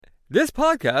This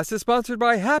podcast is sponsored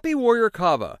by Happy Warrior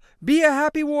Kava. Be a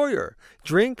happy warrior.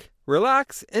 Drink,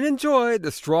 relax, and enjoy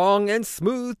the strong and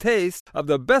smooth taste of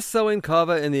the best-selling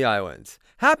kava in the islands.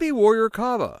 Happy Warrior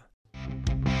Kava.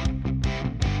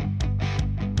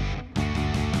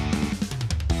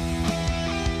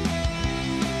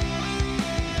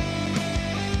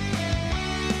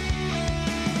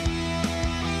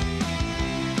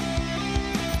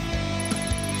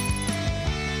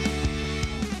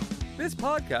 This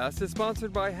podcast is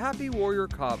sponsored by Happy Warrior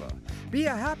Kava. Be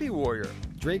a happy warrior.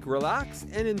 Drink, relax,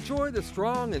 and enjoy the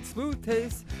strong and smooth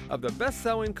taste of the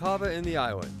best-selling kava in the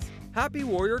islands. Happy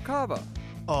Warrior Kava.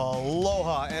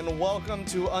 Aloha and welcome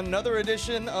to another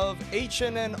edition of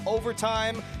HNN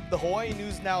Overtime, the Hawaii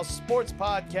News Now sports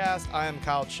podcast. I am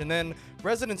Kyle HNN,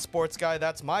 resident sports guy.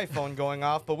 That's my phone going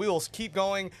off, but we will keep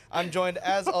going. I'm joined,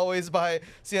 as always, by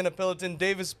Sienna Pilliton,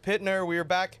 Davis Pittner. We are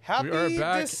back. Happy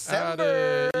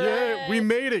December! Yeah, we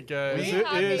made it, guys.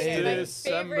 It is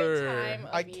December.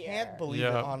 I can't believe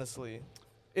it, honestly.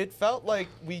 It felt like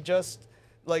we just...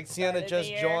 Sienna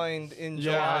just joined in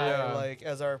July,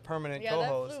 as our permanent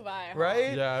co-host. That flew by, huh?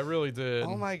 Right? Yeah, it really did.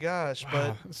 Oh my gosh,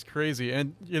 but it's crazy.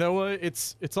 And you know what?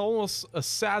 It's almost a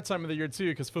sad time of the year too,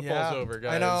 because football's over,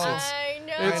 guys. I know.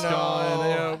 It's gone.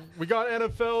 You know, we got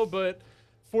NFL, but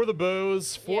for the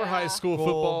Bows, for high school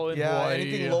football in Hawaii,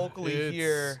 anything locally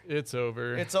here, it's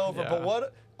over. It's over. Yeah.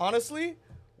 But honestly,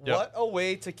 what a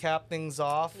way to cap things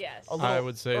off. Yes. A little I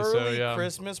would say early so, yeah.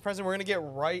 Christmas present. We're going to get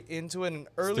right into it. An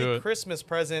early Christmas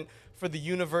present for the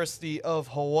University of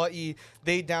Hawaii.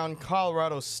 They down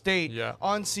Colorado State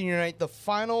on senior night, the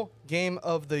final game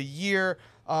of the year.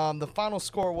 The final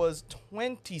score was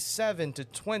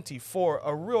 27-24,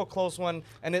 a real close one,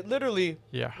 and it literally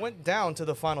went down to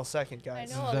the final second,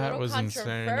 guys. I know, that was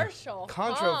controversial. insane.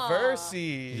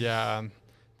 Controversy. Yeah.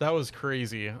 That was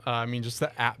crazy. I mean, just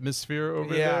the atmosphere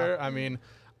over there. I mean,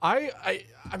 I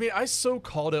so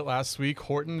called it last week.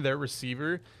 Horton, their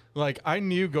receiver, I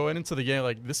knew going into the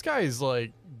game, this guy is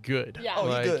good. Yeah. Oh,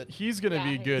 he's good. He's gonna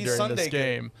be good he's during this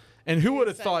game. Good. And who would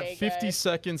have thought 50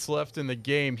 seconds left in the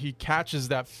game, he catches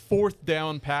that fourth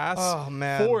down pass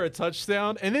for a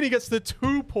touchdown, and then he gets the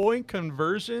 2-point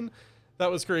conversion. That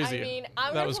was crazy. I mean,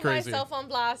 I'm going to put myself on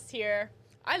blast here.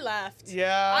 I left.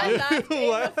 Yeah. I left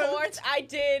in the fourth. I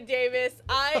did, Davis.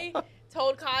 I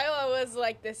told Kyle, I was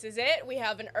like, this is it. We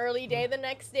have an early day the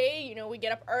next day. You know, we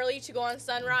get up early to go on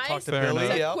sunrise. Talk to Billy.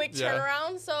 It's a quick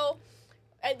turnaround. So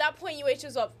at that point, UH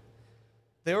was up.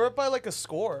 They were up by a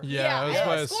score. Yeah, it was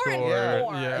by a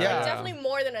score. Definitely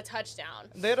more than a touchdown.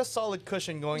 They had a solid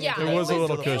cushion going into it was a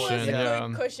little cushion. It was a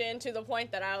good cushion to the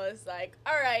point that I was like,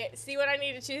 all right, see what I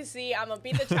needed to see. I'm going to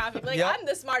beat the traffic. I'm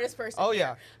the smartest person Oh,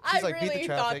 here. yeah. She's I really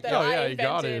thought that I you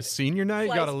got it. Senior night,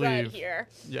 you got to leave. Here.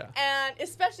 Yeah. And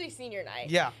especially senior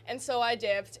night. Yeah. And so I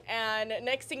dipped. And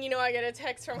next thing you know, I get a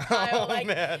text from Kyle.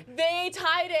 They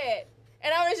tied it.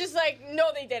 And I was just like,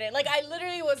 no, they didn't. I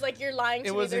literally was like, you're lying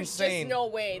to me. There's insane. just no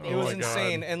way. It was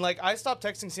insane. And, I stopped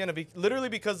texting Sienna literally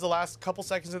because the last couple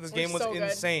seconds of this game was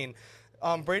insane.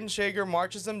 Braden Shager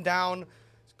marches them down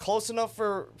close enough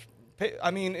for... I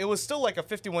mean, it was still a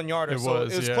 51-yarder. It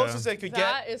was close as they could get.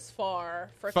 That is far.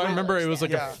 If I remember, it was a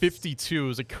 52. It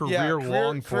was a career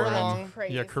long for him.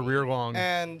 Crazy. Yeah, career long.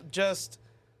 And just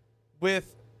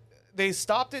with... They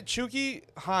stopped it. Chucky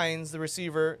Hines, the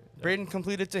receiver, Braden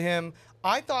completed to him.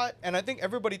 I thought, and I think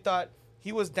everybody thought,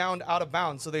 he was downed out of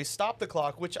bounds. So they stopped the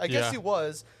clock, which I guess he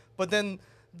was. But then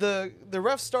the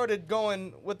ref started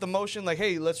going with the motion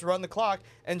hey, let's run the clock.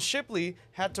 And Shipley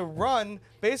had to run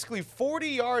basically 40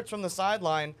 yards from the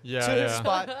sideline to his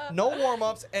spot, no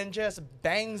warm-ups, and just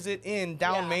bangs it in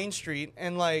down Main Street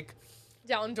and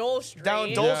down Dole Street.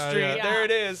 There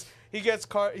it is. He gets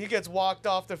walked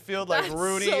off the field like That's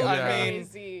Rudy. So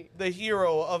crazy. The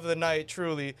hero of the night,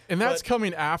 truly. And that's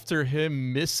coming after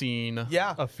him missing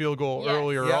a field goal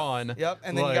earlier on. Yep,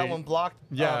 and then he got one blocked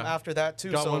after that,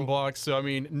 too. Got one blocked, so, I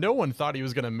mean, no one thought he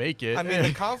was going to make it. I mean,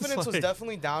 the confidence was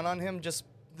definitely down on him just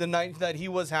the night that he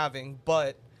was having,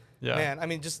 but... Man, I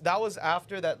mean, that was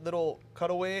after that little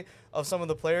cutaway of some of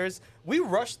the players. We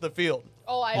rushed the field.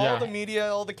 All the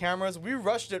media, all the cameras, we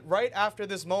rushed it right after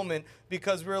this moment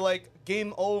because we were like,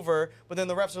 game over. But then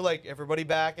the refs are like, everybody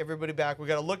back. We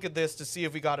got to look at this to see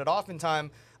if we got it off in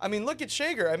time. I mean, look at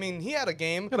Shager. I mean, he had a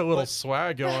game. He had a little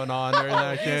swag going on during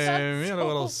that game. He had a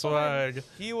little swag.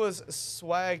 He was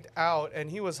swagged out,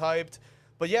 and he was hyped.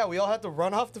 But, yeah, we all had to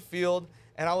run off the field,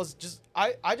 and I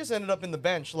just ended up in the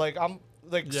bench.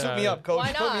 Suit me up, coach.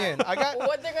 Why not? Put me in. I got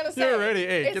what they're gonna say. You're ready.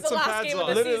 Hey, it's get the some last pads game on. Of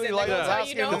the Literally,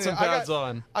 season. Get some pads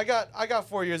on. I got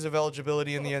 4 years of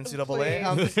eligibility in the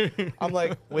NCAA. I'm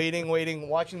waiting,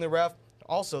 watching the ref.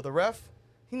 Also, the ref,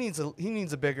 he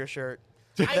needs a bigger shirt.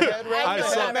 I know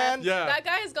that, man. Yeah. That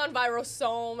guy has gone viral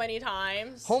so many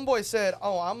times. Homeboy said,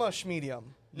 "Oh, I'm a schmedium."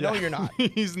 No, you're not.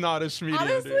 He's not a schmedium,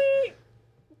 Honestly, dude.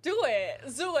 do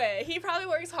it. He probably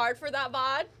works hard for that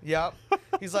bod. Yep.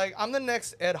 He's like, "I'm the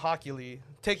next Ed Hockley.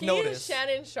 Take He notice." is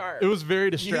Shannon Sharp. It was very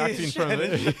distracting from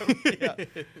Shannon it.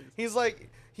 Yeah. He's like,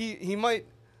 he might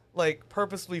like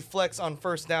purposely flex on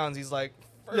first downs. He's like,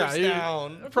 first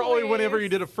down. Probably whenever Please. he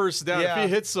did a first down, Yeah. if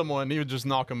he hit someone, he would just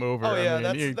knock him over. Oh yeah,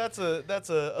 I mean, that's a he was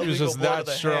illegal just blow to that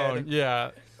the strong. head.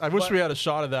 Yeah, I wish But- we had a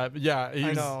shot of that. But yeah,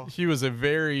 know. he was a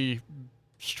very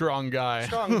strong guy.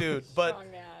 Strong dude, but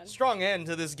Strong man. strong end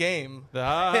to this game.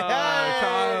 Ah, Hey!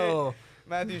 Kyle.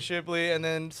 Matthew Shipley, and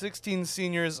then 16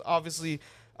 seniors obviously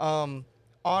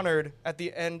honored at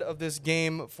the end of this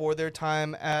game for their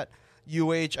time at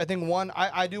UH. I think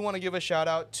I do want to give a shout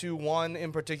out to one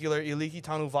in particular, Iliki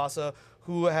Tanuvasa,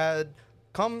 who had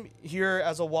come here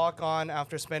as a walk-on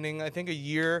after spending, I think, a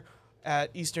year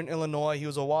at Eastern Illinois. He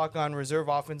was a walk-on reserve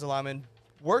offensive lineman,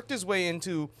 worked his way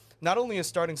into not only a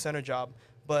starting center job,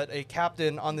 but a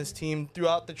captain on this team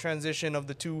throughout the transition of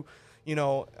the two. You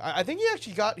know, I think he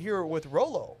actually got here with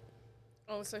Rolo.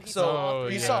 Oh, so he So saw all Oh,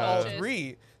 three he yeah. saw all coaches.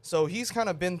 three. So he's kind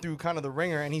of been through kind of the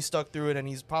ringer, and he stuck through it, and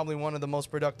he's probably one of the most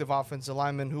productive offensive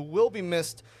linemen who will be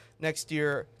missed next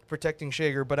year protecting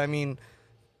Shager. But, I mean,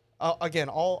 again,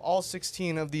 all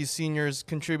 16 of these seniors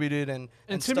contributed and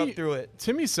Timmy, stuck through it.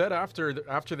 Timmy said after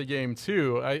the game,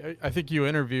 too, I think you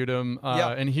interviewed him, Yeah.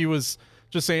 and he was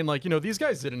just saying, like, these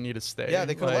guys didn't need to stay. Yeah,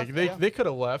 they could've like, left, They, yeah. they could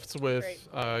have left with,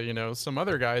 some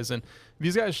other guys. And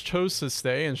these guys chose to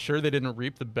stay, and sure, they didn't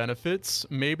reap the benefits,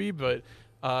 maybe, but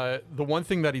the one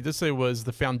thing that he did say was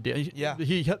the foundation. Yeah.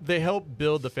 They helped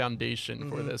build the foundation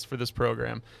for this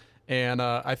program. And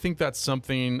I think that's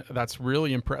something that's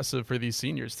really impressive for these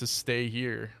seniors to stay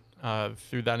here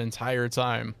through that entire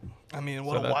time. I mean,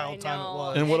 what So a that- wild I time it know.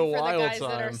 was. And what a for wild the guys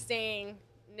that are time. staying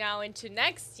now into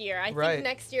next year, I Right. think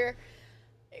next year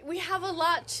we have a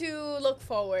lot to look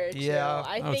forward Yeah. to.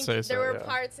 I I would think say there so, were yeah.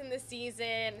 parts in the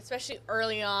season, especially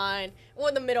early on,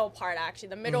 well, the middle part actually,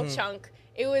 the middle Mm-hmm. chunk,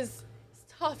 it was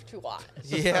tough to watch.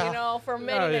 Yeah. You know, for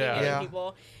many, Oh, many, yeah. many Yeah.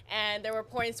 people. And there were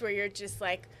points where you're just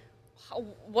like,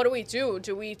 what do we do?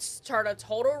 Do we start a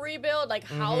total rebuild? Like,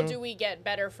 how Mm-hmm. do we get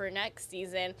better for next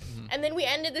season? And then we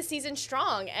ended the season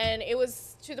strong, and it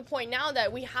was to the point now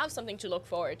that we have something to look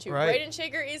forward to. Right. Braden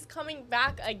Shager is coming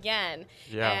back again,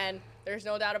 Yeah. and there's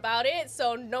no doubt about it.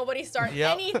 So nobody start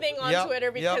Yep. anything on Yep.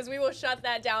 Twitter Yep. because we will shut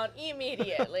that down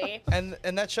immediately. And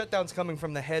that shutdown's coming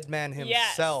from the head man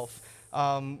Yes. himself.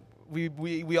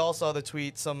 We all saw the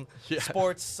tweet. Some Yeah.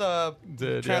 sports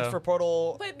Did, transfer yeah.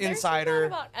 portal But there's insider.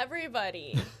 about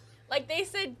everybody. Like they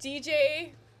said,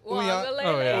 DJ Uyang-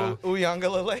 Uangalele. Oh, yeah.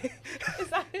 Uyangalele. Is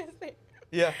that his name?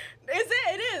 Yeah. Is it?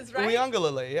 It is, right?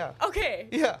 Uyangalele, yeah. Okay.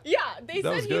 Yeah. Yeah, they That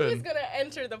said was he was good. gonna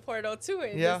enter the portal too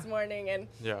Yeah. this morning, and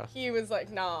Yeah. he was like,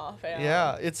 "Nah, fam."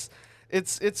 Yeah, it's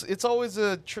always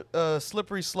a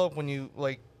slippery slope when you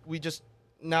we just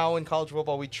now in college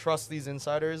football we trust these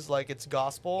insiders like it's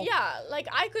gospel. Yeah, like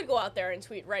I could go out there and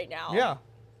tweet right now. Yeah.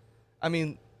 I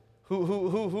mean, who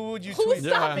would you Who's tweet?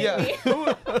 stopping Yeah. me?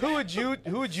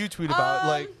 who would you tweet about?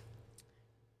 Like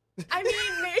I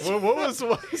mean, What was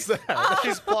that?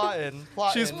 she's plotting.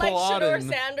 She's like Shador plotting.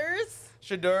 Sanders.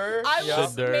 Shadur. I yeah. will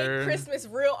Shador. make Christmas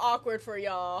real awkward for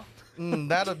y'all.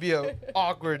 That'd be a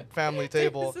awkward family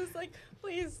table. This is like,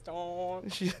 please don't.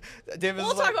 David's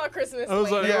We'll like, talk about Christmas I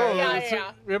was later. like, Yeah, oh, yeah, it's-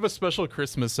 yeah. we have a special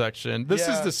Christmas section. This is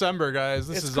Yeah. December, guys.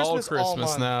 This it's is all month.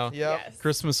 Christmas now. Yep. Yes.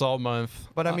 Christmas all month.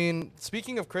 But I mean,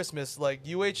 speaking of Christmas, like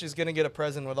UH is gonna get a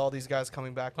present with all these guys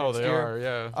coming back Oh, next they year. are,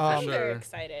 yeah. I'm for very sure.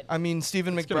 excited. I mean,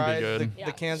 Stephen It's gonna be McBride, good. Yeah,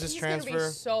 the Kansas he's transfer. Gonna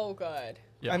be so good.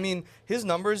 Yeah. I mean, his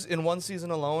numbers in one season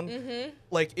alone,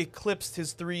 like eclipsed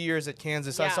his 3 years at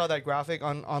Kansas. I Yeah. saw that graphic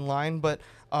online. But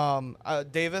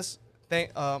Davis,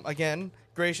 again,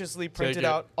 graciously printed it.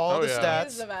 out all Oh, the yeah. He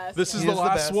is stats. the best. This is He the is the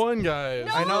last best. one, guys.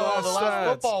 No! I know, Oh, the last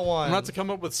football one. I'm about to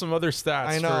come up with some other stats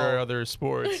I know. for other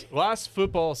sports. Last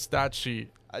football stat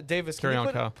sheet. Davis, can Carry you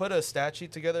on, Kyle. put a stat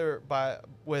sheet together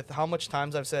with how much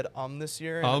times I've said this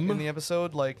year in the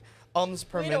episode? Like ums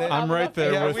per We don't minute. have I'm right enough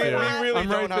there Yeah, with we- you. we really I'm don't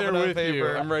right have there enough with you.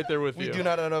 paper. I'm right there with We you. do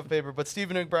not have enough paper. But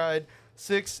Stephen McBride,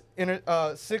 six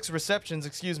receptions,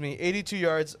 82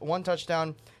 yards, 1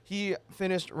 touchdown. He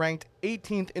finished ranked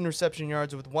 18th in reception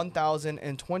yards with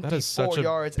 1,024 That is such a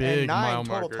yards big and 9 mile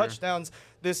total marker. touchdowns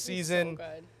this He's season. So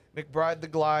good. McBride the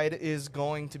Glide is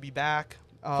going to be back.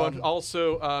 But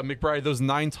also, McBride, those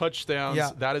 9 touchdowns, Yeah.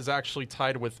 that is actually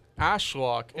tied with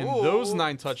Ashlock. And Ooh. those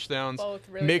 9 touchdowns Both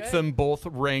really make good. them both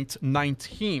ranked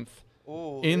 19th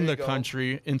in the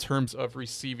country in terms of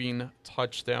receiving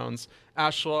touchdowns.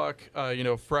 Ashlock,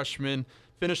 freshman,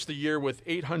 finished the year with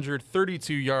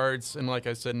 832 yards and, like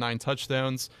I said, 9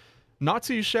 touchdowns. Not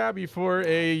too shabby for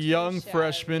a young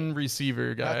freshman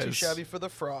receiver, guys. Not too shabby for the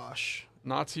Frosh.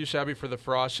 Not too shabby for the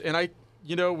Frosh. And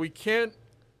we can't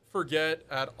forget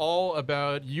at all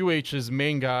about UH's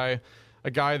main guy,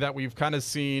 a guy that we've kind of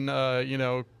seen,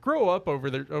 grow up over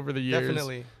the years.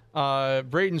 Definitely.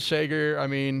 Brayden Shager, I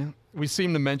mean, we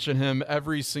seem to mention him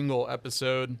every single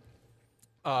episode.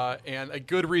 And a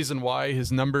good reason why.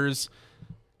 His numbers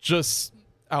just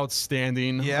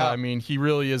outstanding. Yeah. I mean, he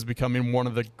really is becoming one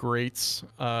of the greats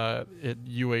at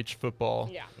UH football.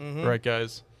 Yeah. Mm-hmm. Right,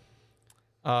 guys?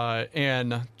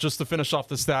 And just to finish off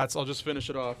the stats, I'll just finish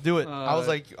it off. Do it. I was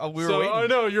like, we were waiting. I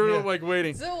know you were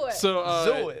waiting. Do it.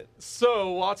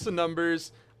 So lots of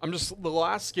numbers. The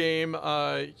last game,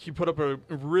 he put up a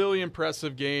really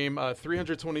impressive game.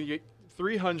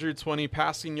 320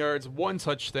 passing yards, 1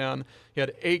 touchdown. He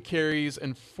had 8 carries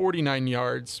and 49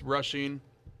 yards rushing.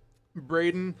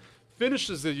 Brayden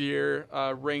finishes the year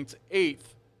ranked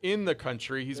 8th in the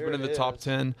country. He's been in the top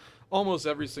 10 almost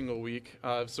every single week.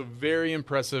 So very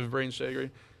impressive, Brayden Shager.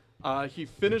 He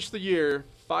finished the year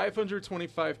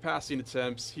 525 passing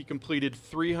attempts. He completed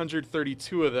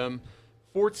 332 of them,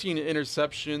 14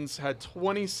 interceptions, had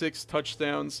 26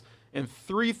 touchdowns, and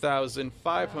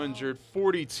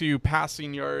 3,542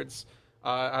 passing yards.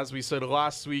 As we said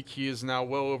last week, he is now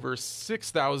well over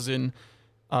 6,000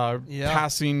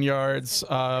 passing yards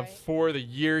for the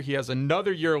year. He has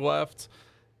another year left.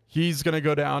 He's going to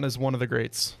go down as one of the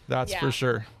greats. That's for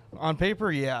sure. On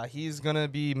paper, yeah, he's going to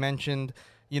be mentioned.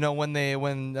 When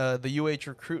the UH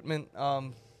recruitment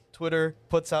Twitter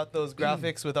puts out those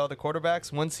graphics with all the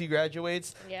quarterbacks, once he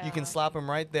graduates, you can slap him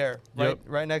right there,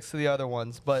 right next to the other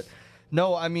ones. But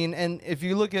no, I mean, and if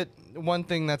you look at one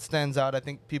thing that stands out, I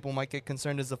think people might get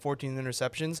concerned is the 14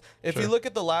 interceptions. If you look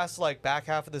at the last back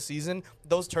half of the season,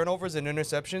 those turnovers and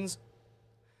interceptions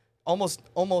almost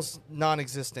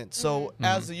non-existent. So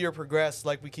as the year progressed,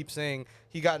 like we keep saying,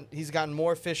 he's gotten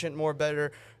more efficient, more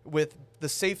better with the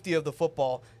safety of the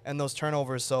football and those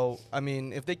turnovers. So I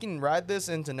mean, if they can ride this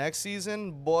into next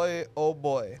season, boy, oh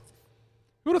boy.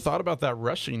 Who would have thought about that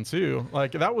rushing too?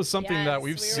 Like that was something that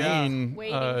we've seen.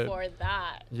 Waiting for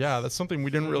that. Yeah, that's something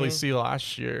we didn't really see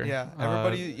last year. Yeah,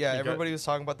 everybody was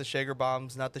talking about the Shager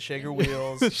bombs, not the Shager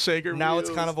wheels. Shager now wheels.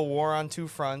 it's kind of a war on two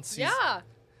fronts.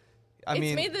 It's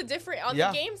made the difference. On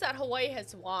the games that Hawaii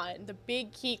has won, the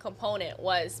big key component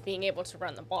was being able to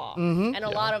run the ball. And a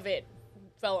lot of it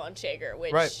fell on Shager,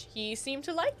 which he seemed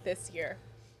to like this year.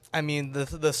 I mean,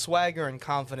 the swagger and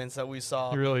confidence that we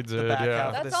saw. He really did, the back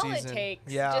half That's of the all season. it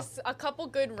takes. Yeah. Just a couple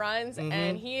good runs,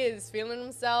 and he is feeling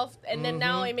himself. And then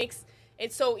now it makes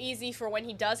it so easy for when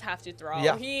he does have to throw.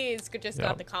 Yeah. He's just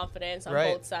got the confidence on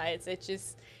both sides.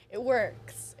 It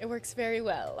works. It works very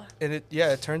well. And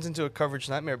it turns into a coverage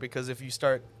nightmare because if you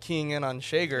start keying in on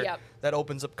Shager, that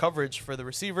opens up coverage for the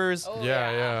receivers.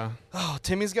 Oh, Oh,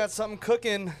 Timmy's got something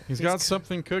cooking. He's got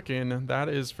something cooking. That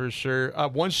is for sure.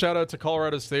 One shout out to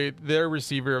Colorado State, their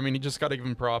receiver. I mean, he just got to give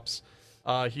him props.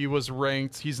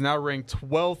 He's now ranked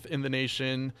 12th in the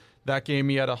nation. That game,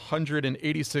 he had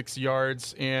 186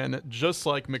 yards, and just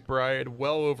like McBride,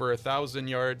 well over 1,000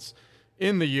 yards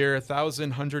in the year,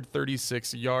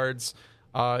 1,136 yards.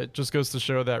 It just goes to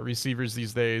show that receivers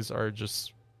these days are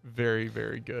just very,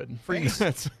 very good. Very,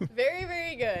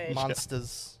 very good.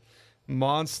 Monsters.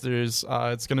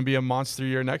 It's going to be a monster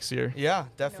year next year. Yeah,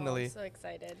 definitely. I'm so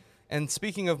excited. And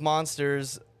speaking of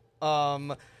monsters,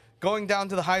 going down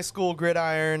to the high school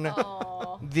gridiron,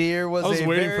 there was I was a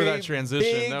waiting very for that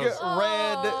transition. big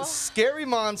red scary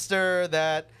monster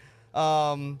that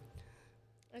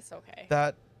it's okay.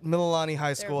 that Mililani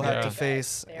High School had to good.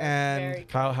 face. They're And very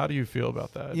Kyle, how do you feel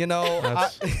about that?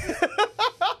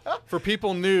 For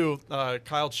people new,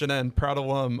 Kyle HNN, proud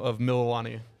alum of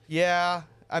Mililani. Yeah,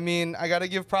 I mean, I gotta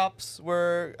give props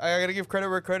I gotta give credit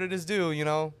where credit is due.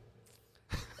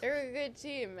 They're a good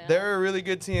team, man. They're a really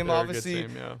good team. They're a Obviously, good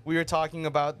team, yeah. we were talking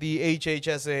about the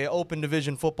HHSA Open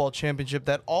Division Football Championship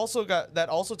that also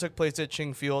took place at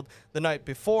Ching Field the night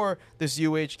before this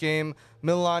UH game.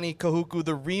 Mililani Kahuku,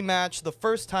 the rematch, the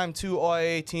first time two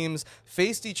OIA teams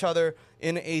faced each other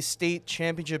in a state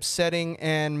championship setting,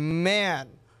 and man,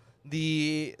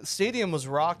 the stadium was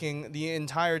rocking the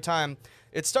entire time.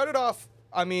 It started off,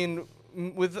 I mean,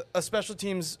 with a special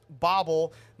teams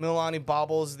bobble. Mililani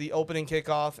bobbles the opening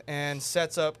kickoff and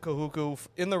sets up Kahuku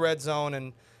in the red zone.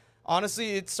 And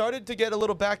honestly, it started to get a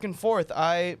little back and forth.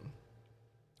 I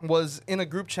was in a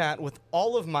group chat with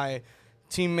all of my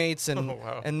teammates and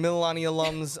Mililani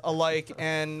alums alike,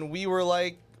 and we were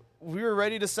like, we were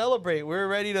ready to celebrate. We were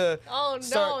ready to don't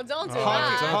do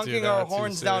honking our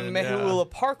horns down Mehuila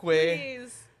Parkway.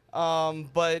 Please.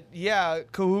 But yeah,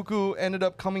 Kahuku ended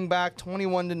up coming back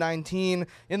 21-19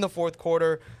 in the fourth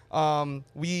quarter. But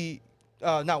the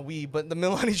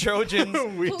Milani Trojans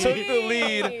took the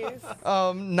lead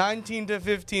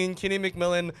 19-15. Kenny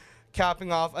McMillan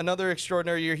capping off another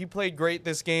extraordinary year. He played great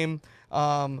this game.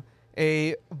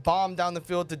 A bomb down the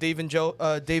field to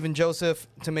Davin Joseph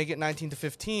to make it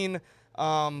 19-15.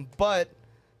 But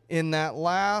in that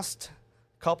last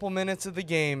couple minutes of the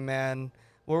game, man,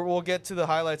 we'll get to the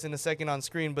highlights in a second on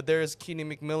screen, but there's Kenny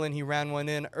McMillan. He ran one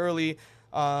in early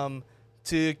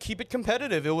to keep it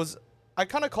competitive. I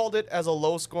kind of called it as a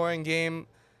low-scoring game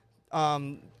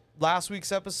last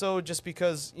week's episode just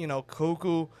because,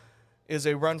 Kahuku is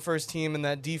a run-first team, and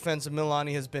that defense of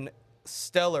Milani has been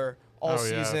stellar all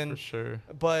season. Yeah, for sure.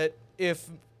 But if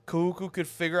Kahuku could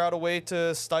figure out a way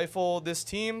to stifle this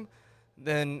team,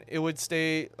 then it would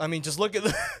stay. I mean, just look at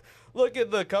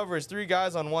the coverage. 3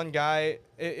 guys on 1 guy.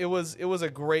 It was a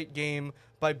great game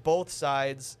by both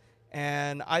sides,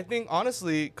 and I think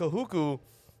honestly, Kahuku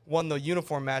won the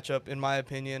uniform matchup in my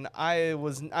opinion.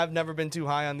 I've never been too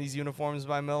high on these uniforms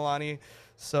by Milani,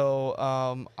 so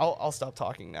I'll stop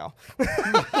talking now.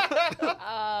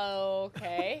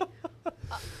 Okay.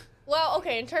 Well,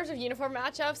 okay, in terms of uniform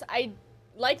matchups, I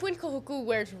like when Kahuku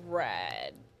wears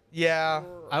red. Yeah.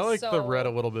 I like the red a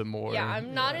little bit more. Yeah,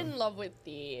 I'm not in love with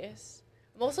these.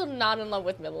 I'm also not in love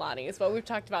with Milani's, but we've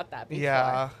talked about that before.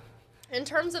 Yeah. In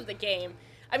terms of the game,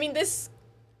 I mean,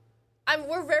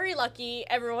 we're very lucky.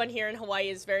 Everyone here in Hawaii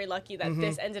is very lucky that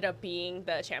this ended up being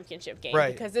the championship game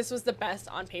because this was the best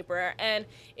on paper, and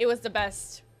it was the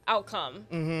best outcome,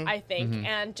 I think.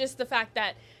 And just the fact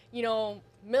that,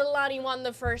 Milani won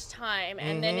the first time,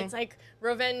 and then it's like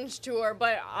revenge tour,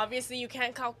 but obviously you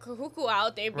can't count Kahuku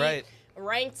out. They beat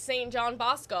ranked St. John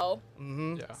Bosco.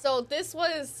 Yeah. So this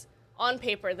was, on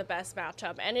paper, the best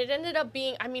matchup, and it ended up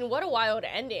being, I mean, what a wild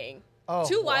ending. Oh,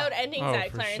 2 wild endings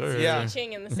at Clarence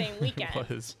reaching in the same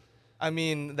weekend. I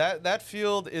mean, that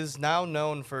field is now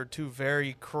known for 2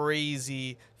 very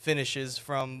crazy finishes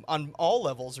on all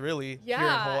levels, really, here in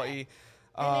Hawaii.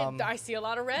 And I see a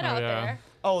lot of red out there.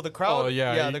 Oh, the crowd.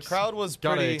 The crowd was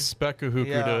pretty. Gotta expect Kahuku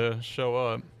to show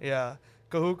up. Yeah,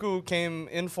 Kahuku came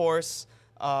in force.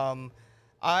 What about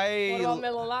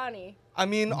Mililani? I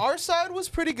mean, our side was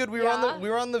pretty good. We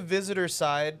were on the visitor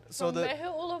side, so From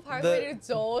Mehuila Parkway to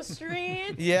Dole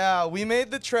Street. Yeah, we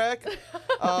made the trek.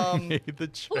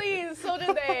 Please, so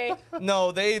did they.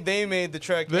 No, they made the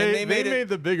trek. They made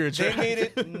the bigger trek. They made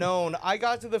it known. I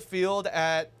got to the field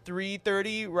at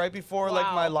 3:30, right before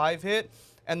my live hit,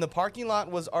 and the parking lot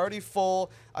was already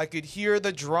full. I could hear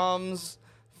the drums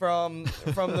from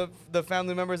the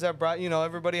family members that brought.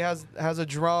 Everybody has a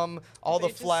drum. All the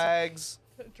flags.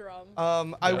 Drum.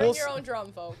 Bring your own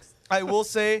drum, folks. I will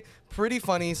say, pretty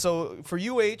funny. So for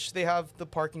UH, they have the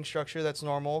parking structure that's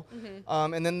normal,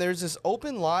 and then there's this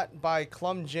open lot by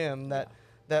Clum Gym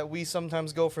that we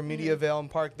sometimes go for Mediavale and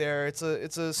park there. It's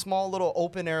a small little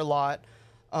open air lot.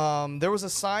 There was a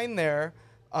sign there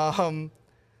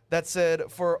that said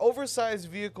for oversized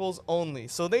vehicles only.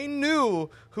 So they knew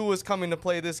who was coming to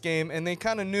play this game, and they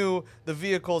kind of knew the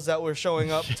vehicles that were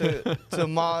showing up to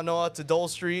Manoa, to Dole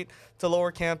Street, to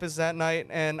Lower Campus that night.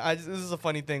 And this is a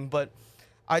funny thing, but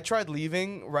I tried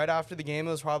leaving right after the game.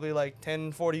 It was probably like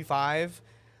 10:45.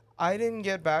 I didn't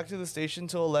get back to the station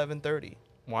till 11:30.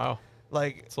 Wow.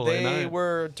 Like, they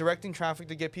were directing traffic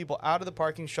to get people out of the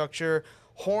parking structure.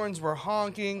 Horns were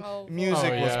honking.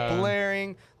 Music was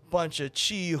blaring. Bunch of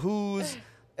chi-hoos.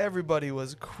 Everybody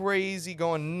was crazy,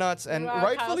 going nuts, and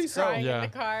rightfully so. In the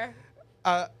car.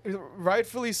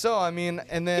 Rightfully so. I mean,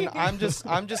 and then I'm just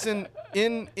in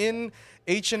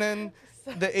HNN,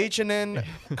 the HNN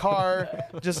car,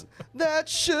 just that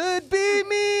should be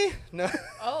me. No.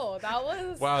 Oh, that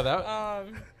was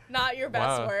not your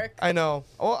best work. I know.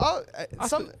 Oh,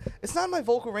 it's not my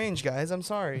vocal range, guys. I'm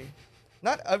sorry.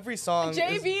 Not every song.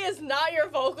 JV is not your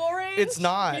vocal range? It's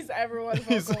not. He's everyone's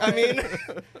vocal range. I mean,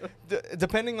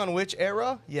 depending on which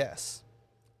era, yes.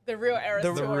 The real era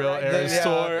The store. real era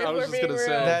store. I was just going to say.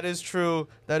 That is true.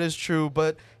 That is true.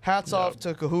 But hats off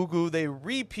to Kahuku.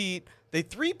 They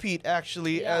three-peat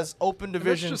actually as Open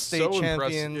Division state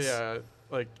champions. Yeah.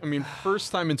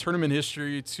 First time in tournament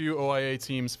history, 2 OIA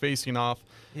teams facing off.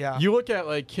 Yeah. You look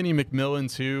at Kenny McMillan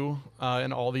too,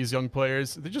 and all these young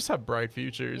players. They just have bright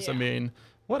futures. Yeah. I mean,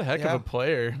 what a heck of a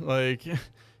player!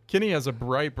 Kenny has a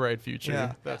bright future.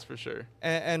 Yeah. That's for sure.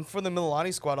 And for the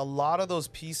Mililani squad, a lot of those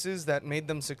pieces that made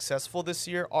them successful this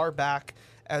year are back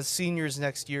as seniors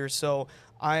next year. So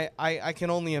I can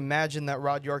only imagine that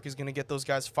Rod York is going to get those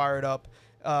guys fired up.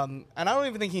 And I don't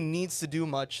even think he needs to do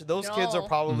much. Those kids are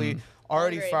probably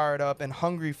already fired up and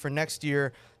hungry for next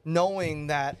year, knowing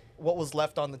that what was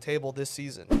left on the table this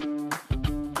season.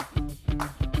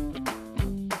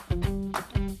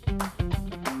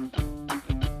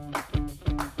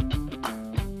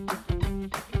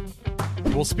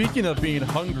 Well, speaking of being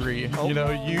hungry, you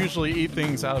usually eat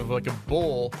things out of like a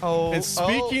bowl. And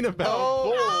speaking about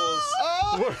bowls,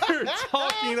 we're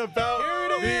talking about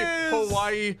the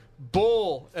Hawaii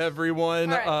Bowl,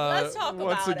 everyone. All right, let's talk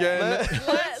once about again, it.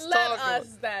 Let us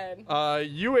then.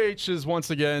 UH is once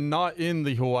again not in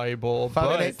the Hawaii Bowl,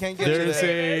 but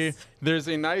there's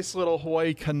a nice little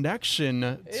Hawaii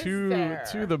connection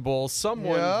to the bowl.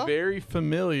 Someone very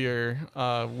familiar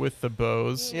with the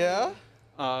Bows. Yeah.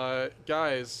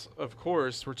 Guys, of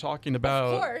course, we're talking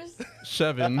about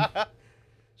Chevin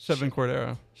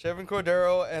Cordero. Chevin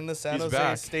Cordero and the San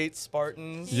Jose State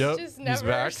Spartans. Yep, He just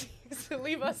never seems to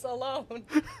leave us alone.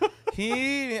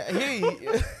 He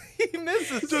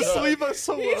misses. Just leave us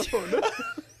alone.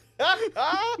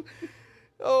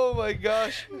 Oh my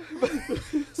gosh.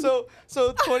 So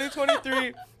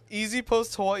 2023 Easy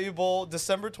Post Hawaii Bowl,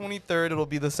 December 23rd. It'll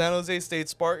be the San Jose State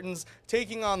Spartans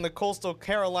taking on the Coastal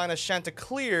Carolina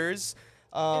Chanticleers.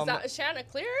 Is that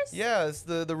Chanticleers? Yeah, it's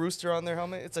the rooster on their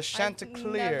helmet. It's a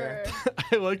Chanticleer.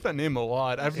 I like that name a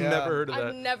lot. I've never heard of that.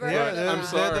 I've never heard of that. I'm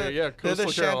sorry. They're the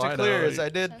Chanticleers.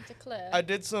 Carolina. I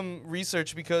did some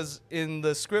research because in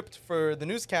the script for the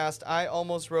newscast, I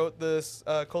almost wrote this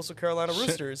Coastal Carolina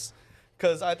Roosters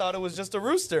because I thought it was just a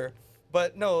rooster.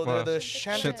 But no, they're the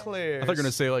Chanticleers. I thought you were going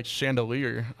to say like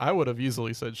chandelier. I would have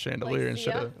easily said chandelier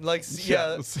instead of.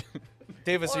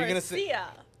 Davis, are you going to say? Sia.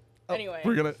 Anyway.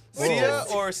 We're going to. Sia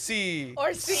or C?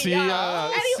 Or Sia.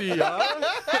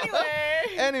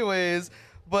 Anyways,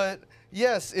 but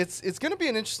yes, it's going to be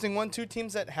an interesting one. Two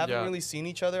teams that haven't really seen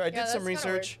each other. I did some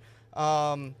research.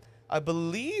 I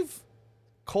believe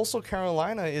Coastal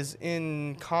Carolina is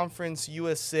in Conference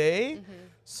USA. Mm-hmm.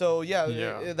 So,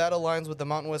 that aligns with the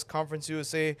Mountain West Conference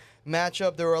USA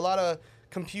matchup. There were a lot of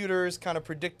computers kind of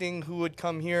predicting who would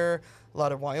come here. A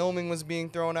lot of Wyoming was being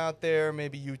thrown out there,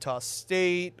 maybe Utah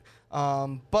State.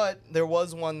 But there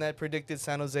was one that predicted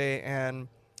San Jose, and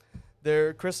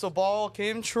their crystal ball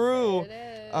came true.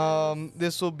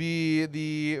 This will be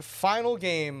the final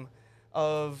game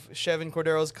of Chevin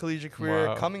Cordero's collegiate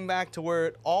career, coming back to where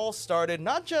it all started,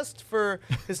 not just for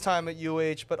his time at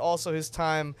UH, but also his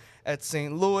time at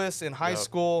St. Louis in high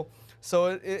school.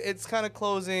 So it's kind of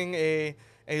closing a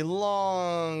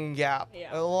long gap,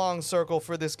 a long circle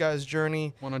for this guy's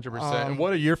journey. 100%. And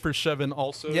what a year for Chevin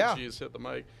also. Jeez, hit the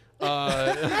mic.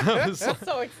 That's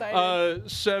so exciting.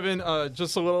 Chevin,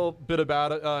 just a little bit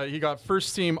about it. He got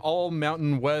first team All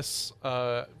Mountain West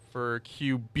for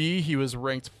QB. He was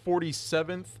ranked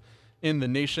 47th in the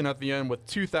nation at the end with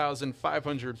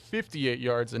 2,558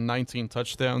 yards and 19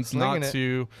 touchdowns. Not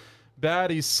too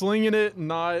bad. He's slinging it.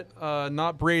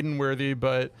 Not Braden worthy,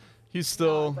 but he's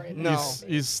still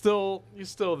he's still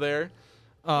there.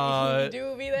 You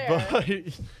do be there.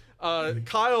 But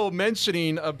Kyle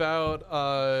mentioning about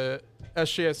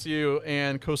SJSU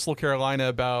and Coastal Carolina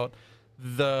about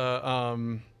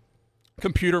the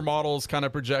computer models kind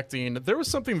of projecting. There was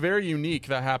something very unique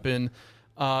that happened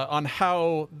on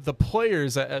how the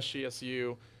players at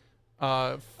SJSU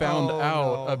found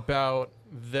out about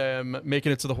them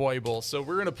making it to the Hawaii Bowl. So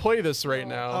we're going to play this right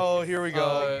now. Oh, here we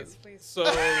go. Please. So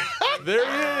there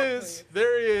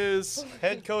he is.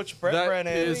 Head coach Brett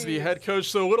Brennan. That is the head coach.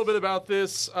 So a little bit about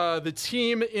this. The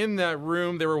team in that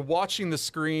room, they were watching the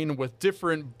screen with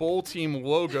different bowl team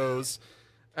logos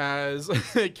as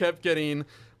they kept getting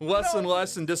less and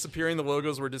less and disappearing. The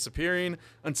logos were disappearing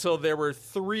until there were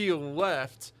 3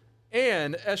 left.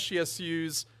 And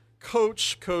SJSU's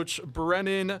Coach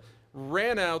Brennan,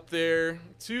 ran out there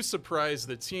to surprise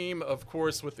the team, of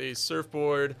course, with a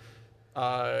surfboard,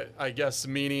 I guess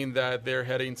meaning that they're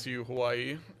heading to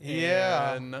Hawaii.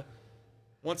 Yeah. And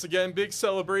once again, big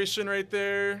celebration right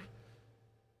there.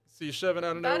 See Chevin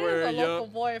out of nowhere. That is a local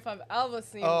boy if I've ever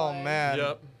seen one. Oh, man.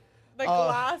 Yep. The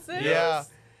glasses. Yeah.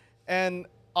 And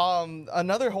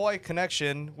another Hawaii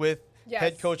connection with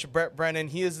head coach Brett Brennan.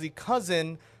 He is the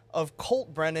cousin of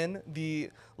Colt Brennan, the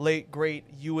late, great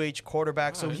UH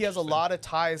quarterback. So he has a lot of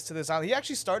ties to this island. He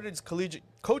actually started his collegiate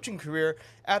coaching career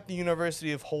at the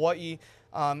University of Hawaii.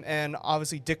 And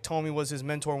obviously Dick Tomey was his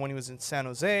mentor when he was in San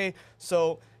Jose.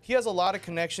 So he has a lot of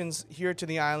connections here to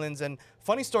the islands. And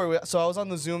funny story, so I was on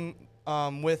the Zoom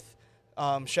with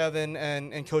Chevin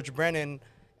and Coach Brennan,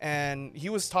 and he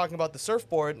was talking about the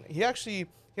surfboard. He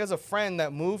has a friend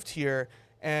that moved here,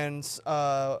 and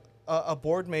a a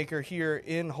board maker here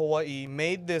in Hawaii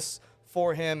made this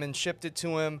for him and shipped it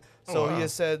to him. So he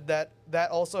has said that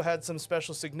also had some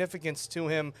special significance to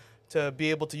him to be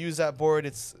able to use that board.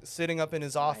 It's sitting up in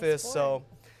his office. So,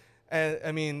 and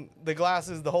I mean, the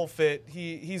glasses, the whole fit,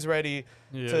 he's ready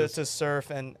to surf.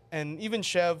 And even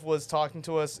Chev was talking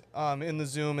to us in the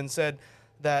Zoom and said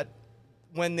that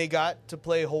when they got to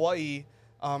play Hawaii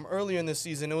earlier in this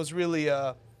season, it was really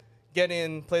a get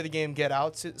in, play the game, get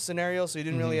out scenario. So he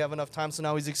didn't really have enough time. So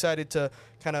now he's excited to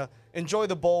kind of enjoy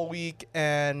the bowl week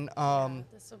and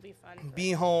this will be fun.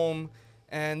 Be home.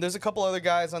 And there's a couple other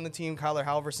guys on the team, Kyler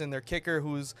Halverson, their kicker,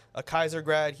 who's a Kaiser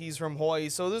grad. He's from Hawaii.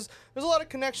 So there's a lot of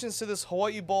connections to this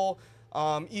Hawaii Bowl,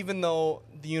 even though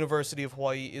the University of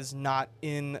Hawaii is not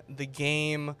in the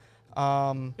game.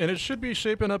 And it should be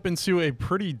shaping up into a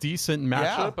pretty decent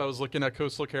matchup. I was looking at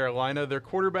Coastal Carolina. Their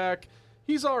quarterback,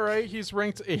 he's all right. He's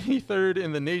ranked 83rd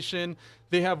in the nation.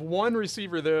 They have one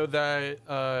receiver, though, that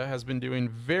has been doing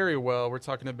very well. We're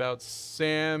talking about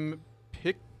Sam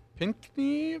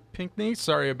Pinkney.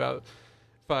 Sorry about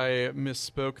if I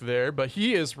misspoke there, but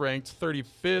he is ranked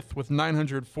 35th with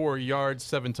 904 yards,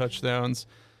 7 touchdowns.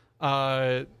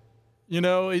 Looking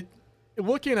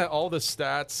at all the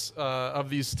stats of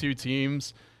these two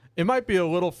teams, it might be a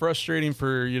little frustrating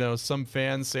for, some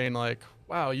fans saying like,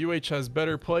 wow, UH has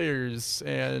better players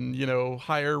and,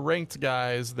 higher ranked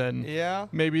guys than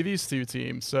maybe these two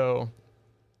teams. So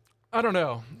I don't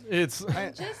know. It's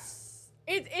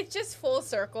just full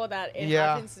circle that it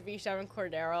happens to be Chevin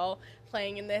Cordero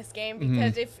playing in this game,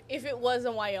 because if it was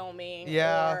in Wyoming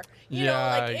or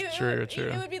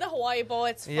it would be the Hawaii Bowl.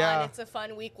 It's fun. It's a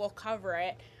fun week. We'll cover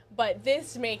it. But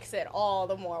this makes it all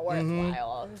the more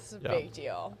worthwhile. This is a big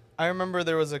deal. I remember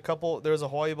there was a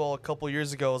Hawaii Bowl a couple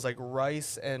years ago. It was like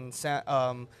Rice and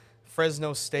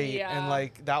Fresno State, and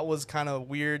like that was kind of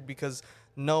weird because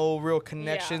no real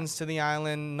connections to the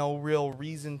island, no real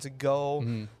reason to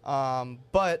go.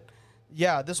 But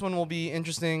yeah, this one will be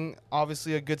interesting.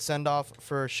 Obviously, a good send off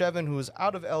for Chevin, who is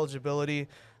out of eligibility.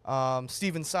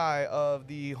 Stephen Tsai of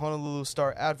the Honolulu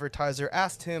Star Advertiser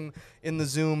asked him in the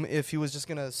Zoom if he was just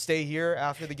gonna stay here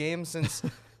after the game since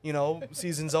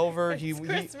season's over. He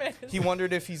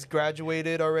wondered if he's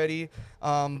graduated already,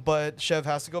 but Chev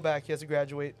has to go back. He has to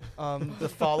graduate the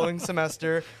following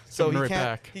semester, so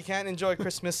he can't enjoy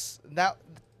Christmas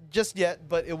just yet.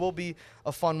 But it will be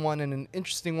a fun one and an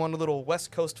interesting one. A little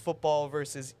West Coast football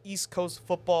versus East Coast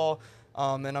football,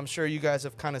 and I'm sure you guys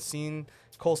have kind of seen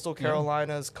Coastal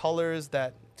Carolina's colors,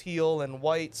 that teal and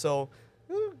white. So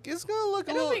it's gonna look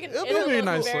it'll be a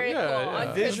nice very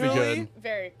cool. Visually,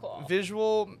 very cool.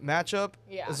 Visual matchup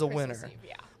is a winner.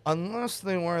 Eve, unless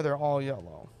they wear they're all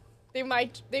yellow. They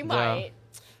might.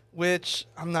 Which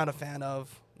I'm not a fan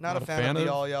of. Not a fan of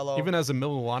the all yellow. Even as a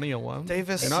Mililani alum,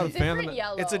 Davis, you're not a fan of it.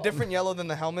 Yellow. It's a different yellow than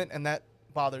the helmet, and that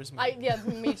bothers me.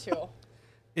 Me too.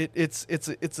 It's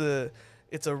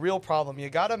a real problem.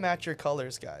 You gotta match your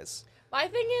colors, guys. My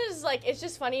thing is, like, it's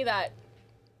just funny that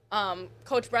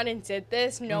Coach Brennan did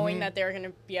this knowing that they were going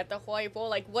to be at the Hawaii Bowl.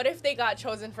 Like, what if they got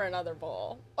chosen for another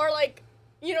bowl? Or, like,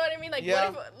 you know what I mean? Like, what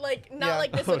if, like, not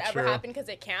like this would ever happen because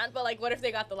it can't, but, like, what if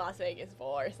they got the Las Vegas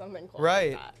Bowl or something cool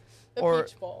like that? The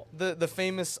Peach Bowl. The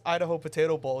famous Idaho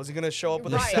Potato Bowl. Is he going to show up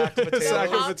with a sack of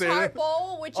potatoes? The Pop-Tart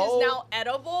Bowl, which is now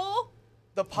edible.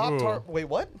 The Pop-Tart. Wait,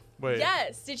 what? Wait.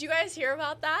 Yes. Did you guys hear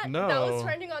about that? No. That was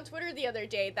trending on Twitter the other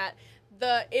day, that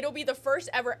it'll be the first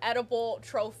ever edible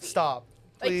trophy. Stop.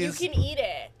 Please. Like, you can eat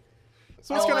it.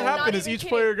 So what's going to happen? Is each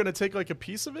player going to take like a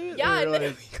piece of it? Yeah, and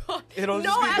then it'll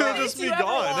just be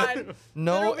gone.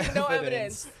 No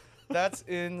evidence. That's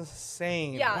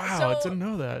insane. Yeah, wow, so, I didn't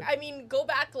know that. I mean, go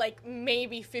back like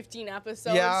maybe 15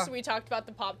 episodes. Yeah. We talked about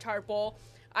the Pop-Tart Bowl.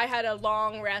 I had a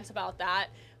long rant about that,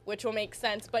 which will make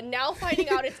sense. But now finding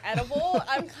out it's edible,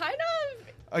 I'm kind of...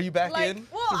 Are you back in?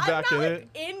 Well, I'm not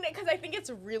in because I think it's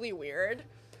really weird.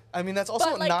 I mean, that's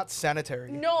also not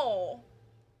sanitary. No.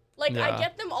 Like, I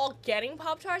get them all getting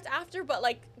Pop-Tarts after, but,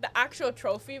 like, the actual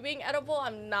trophy being edible,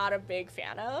 I'm not a big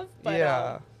fan of.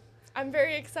 But, I'm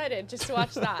very excited just to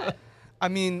watch that. I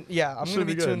mean, I'm going to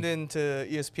be tuned in to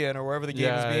ESPN or wherever the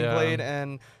game is being played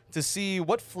and to see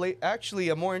what actually,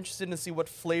 I'm more interested to see what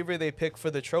flavor they pick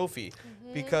for the trophy.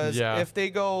 Because if they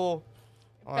go...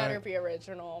 It better be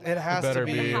original. It has to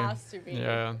be. It has to be.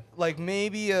 Yeah. Like,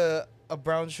 maybe a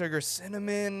brown sugar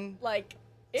cinnamon. Like...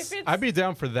 I'd be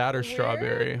down for that or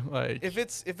strawberry. Like if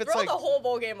it's throw like the whole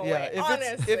bowl game away.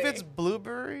 Honestly. If it's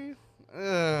blueberry,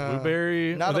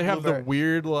 blueberry. Not they have the blueberry.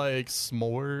 weird like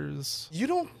s'mores. You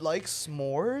don't like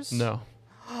s'mores? No.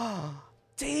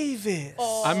 Davis.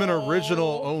 Oh. I'm an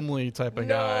original only type of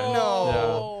guy.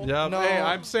 No. Yeah. No. Hey,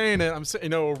 I'm saying it. I'm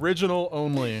saying original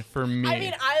only for me. I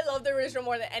mean, I love the original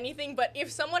more than anything, but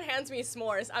if someone hands me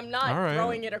s'mores, I'm not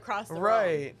throwing it across the room.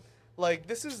 Right. Like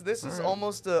this is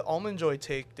almost an Almond Joy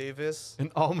take, Davis.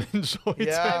 An Almond Joy.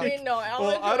 Yeah. I mean, no,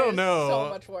 Almond Joy I don't is know. so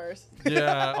much worse.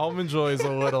 Yeah, Almond Joy is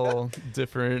a little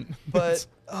different. But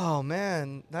oh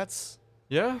man, that's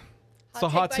yeah. It's a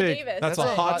Hot hot take by take. Davis. That's That's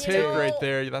a a hot hot take take. right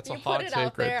there. That's a You hot put it take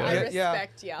out there, right there. I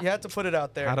respect ya. You had to put it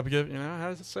out there. How to give,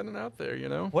 how to send it out there,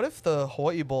 What if the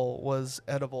Hawaii Bowl was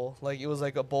edible? Like it was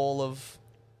like a bowl of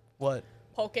what?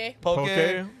 Poke. Poke,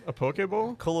 A poke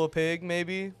bowl? Kolo pig,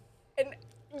 maybe. And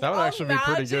That would actually be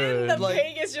pretty good. The Like-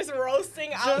 pig is just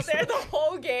roasting out there the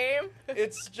whole game.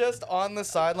 It's just on the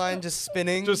sideline, just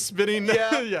spinning. Just spinning.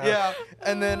 yeah.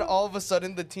 And then all of a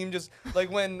sudden, the team just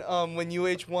like when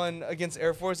UH won against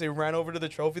Air Force, they ran over to the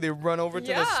trophy. They run over to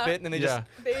the Yeah. spit, and they Yeah.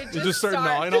 They You just start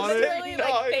gnawing on it? Literally like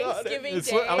Gnawing on it. Thanksgiving It's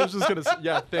Day. what, I was just gonna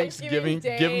say, Thanksgiving,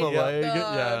 Day, give them a yeah. leg. The-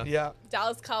 Yeah. yeah.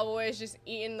 Dallas Cowboys just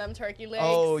eating them turkey legs.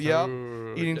 Oh yeah.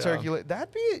 Ooh, Eating yeah. turkey.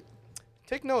 That'd be.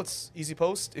 Take notes, Easy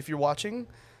Post, if you're watching.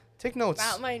 Take notes.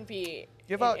 That might be.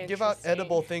 Give out interesting.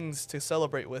 edible things to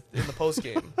celebrate with in the post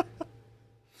game.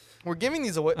 We're giving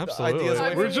these away. Absolutely. Ideas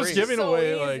away We're for just free. giving So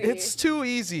away easy. like. It's too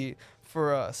easy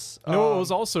for us. You know what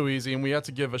was also easy, and we had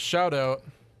to give a shout out.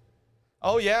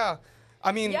 Oh yeah,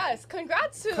 I mean, Yes,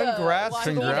 congrats to Congrats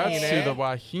the to Congrats Wahine. to the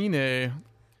Wahine.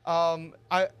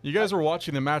 I You guys were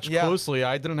watching the match Yeah. closely.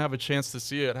 I didn't have a chance to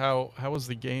see it. How was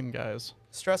the game, guys?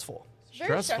 stressful.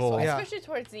 Very stressful. Yeah. especially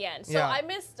towards the end. So Yeah. I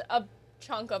missed a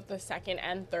chunk of the second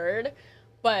and third,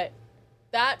 but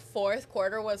that fourth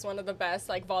quarter was one of the best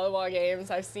volleyball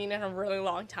games I've seen in a really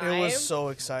long time. It was so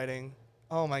exciting.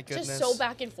 Oh my goodness. just so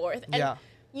back and forth. And Yeah.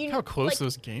 you How close like,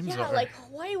 those games yeah, are. like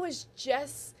Hawaii was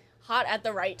just hot at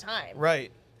the right time.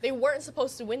 Right. They weren't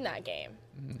supposed to win that game,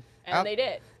 and Ab- they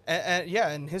did. And yeah,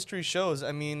 and history shows.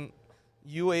 I mean,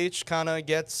 UH kind of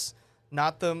gets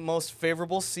not the most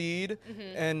favorable seed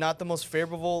and not the most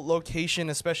favorable location,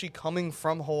 especially coming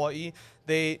from Hawaii.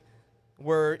 They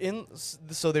were in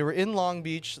Long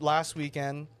Beach last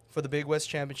weekend for the Big West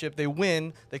Championship. They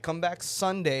win. They come back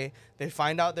Sunday. They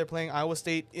find out they're playing Iowa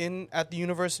State at the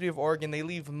University of Oregon. They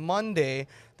leave Monday.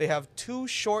 They have 2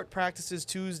 short practices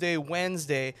Tuesday,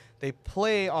 Wednesday. They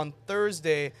play on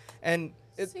Thursday, and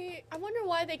See, I wonder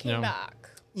why they came Yeah. back.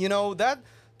 you know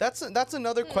that's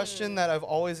another question that I've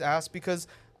always asked because,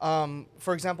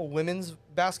 for example, women's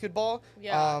basketball.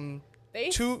 Yeah. They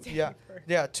Two stayed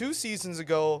for- 2 seasons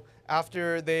ago,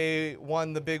 after they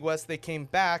won the Big West, they came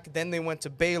back. Then they went to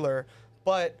Baylor,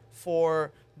 but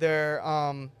for their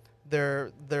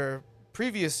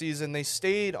previous season, they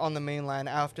stayed on the mainland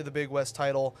after the Big West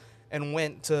title and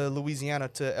went to Louisiana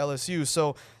to LSU.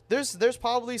 So there's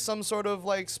probably some sort of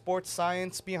sports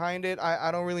science behind it.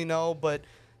 I don't really know, but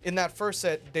in that first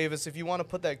set, Davis, if you want to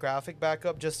put that graphic back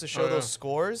up just to show those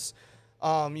scores,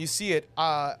 you see it.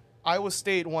 Iowa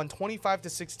State won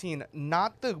 25-16.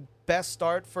 Not the best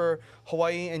start for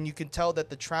Hawaii, and you can tell that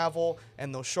the travel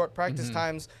and those short practice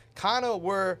times kind of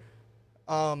were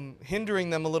hindering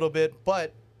them a little bit.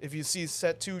 But if you see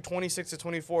set 2,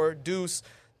 26-24, Deuce,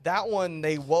 that one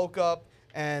they woke up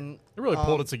and They really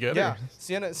pulled it together. Yeah,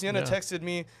 Sienna Yeah. texted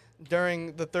me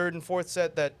during the third and fourth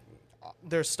set that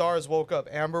their stars woke up.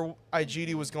 Amber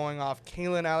Igidi was going off.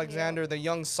 Kaylin Alexander, the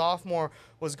young sophomore,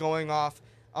 was going off.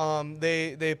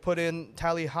 They put in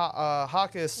Tally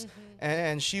Hawkes,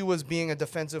 and she was being a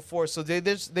defensive force. So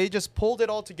they just pulled it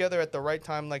all together at the right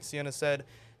time, like Sienna said.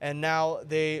 And now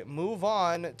they move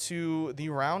on to the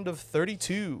round of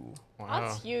 32. Wow.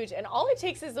 That's huge. And all it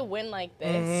takes is a win like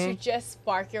this to just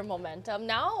spark your momentum.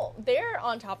 Now they're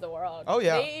on top of the world. Oh,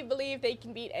 yeah. They believe they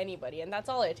can beat anybody, and that's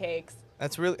all it takes.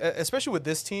 That's really, especially with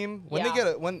this team, when they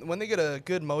get when they get a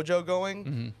good mojo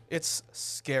going, it's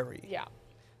scary. Yeah.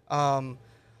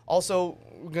 Also,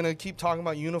 we're gonna keep talking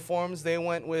about uniforms. They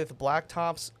went with black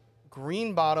tops,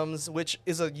 green bottoms, which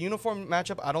is a uniform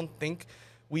matchup I don't think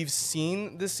we've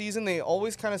seen this season. They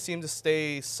always kind of seem to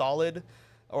stay solid,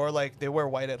 or they wear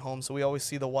white at home, so we always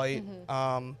see the white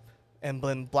and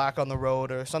then black on the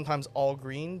road, or sometimes all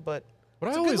green. But What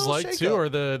I it's a good always little like too shakeup.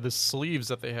 are the sleeves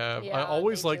that they have. I Yeah,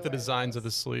 always they like do the wear designs of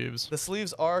those. the sleeves. The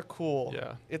sleeves are cool.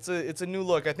 Yeah. It's a new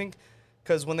look. I think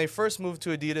because when they first moved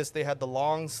to Adidas, they had the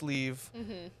long sleeve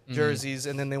jerseys,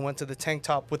 and then they went to the tank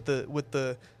top with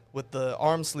the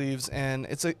arm sleeves, and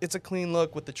it's a clean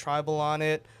look with the tribal on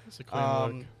it. It's a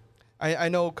clean look. I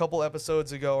know a couple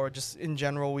episodes ago, or just in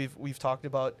general, we've talked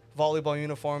about volleyball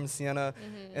uniforms, Sienna,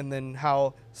 and then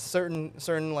how certain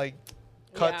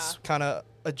cuts Yeah. kind of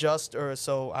adjust, or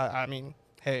so. I mean,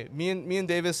 Hey, me and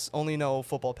Davis only know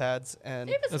football pads, and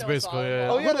Davis That's knows basically it. volleyball.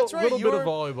 Oh, yeah, that's right. Little You bit were- of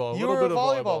volleyball. you little were a bit of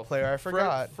volleyball player. I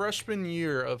forgot. Freshman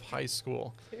year of high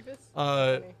school. Davis?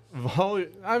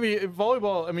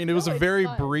 Volleyball. I mean, it was No, a it's very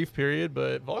fun. brief period,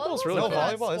 but volleyball's really No,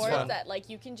 fun. volleyball is sport fun. that like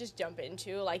you can just jump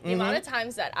into. Like the amount of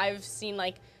times that I've seen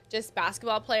like just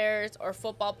basketball players or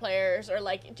football players or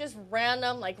like just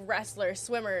random like wrestlers,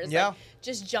 swimmers, Yeah. like,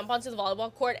 just jump onto the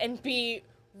volleyball court and be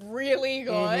really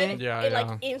good. Yeah, it yeah.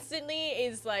 like instantly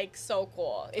is like so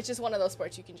cool. It's just one of those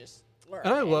sports you can just learn.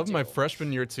 And I love do. my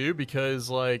freshman year too because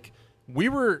like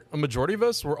a majority of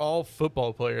us were all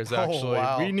football players actually.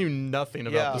 wow. We knew nothing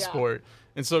about Yeah. the Yeah. sport.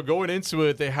 And so going into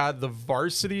it, they had the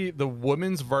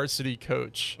women's varsity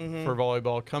coach for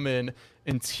volleyball come in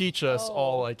and teach us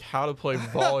all like how to play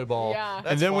volleyball. Yeah. And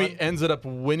That's then we fun. ended up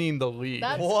winning the league.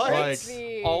 That's What? Like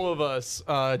crazy. all of us,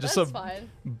 just That's a fun.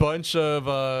 bunch of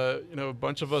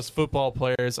us football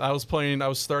players. I was starting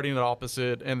at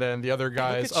opposite, and then the other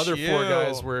guys, at other you. 4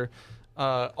 guys were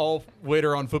all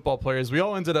later on football players. We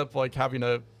all ended up like having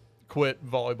to quit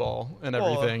volleyball and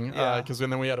Well, everything yeah. because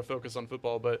then we had to focus on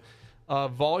football. But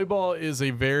volleyball is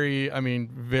a very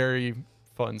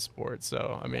fun sport.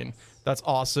 So I mean, that's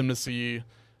awesome to see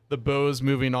the Bows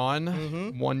moving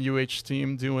on. One UH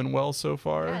team doing well so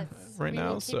far Yes, right we now.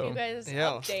 will keep So you guys Yeah.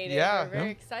 updated. Yeah. We're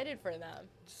very excited for them.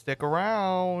 Stick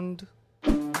around.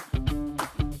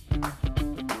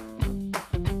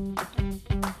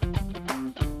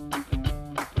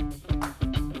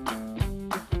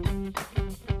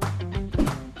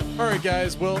 All right,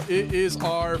 guys. Well, it is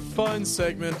our fun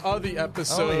segment of the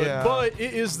episode, yeah. but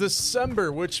it is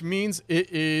December, which means it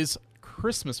is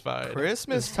Christmas-fied.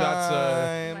 Christmas If that's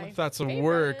time. if that's a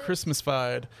word, Favorite.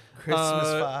 Christmas-fied.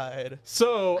 Christmas-fied.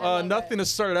 So love nothing it. to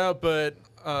start out, but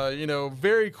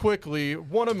very quickly,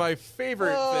 one of my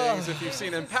favorite things, if you've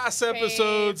seen in past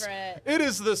episodes, Favorite. it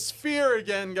is the sphere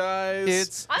again, guys.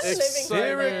 It's I'm living for it.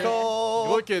 spherical.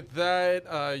 Look at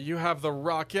that. You have the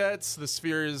Rockettes. The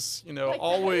sphere is, Like, that is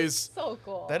always. so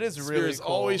cool. That is Sphere really is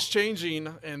cool. always changing,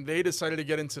 and they decided to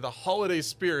get into the holiday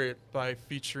spirit by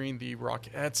featuring the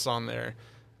Rockettes on there.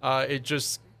 It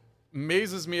just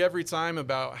amazes me every time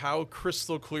about how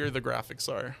crystal clear the graphics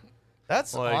are.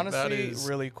 That's Like, honestly that is-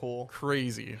 really cool.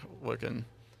 Crazy looking.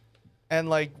 And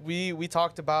like we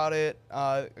talked about it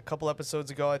a couple episodes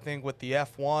ago, I think, with the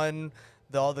F1,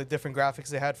 all the different graphics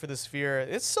they had for the sphere.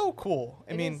 It's so cool.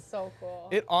 I It mean, is so cool.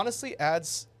 it honestly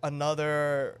adds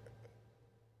another.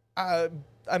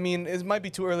 It might be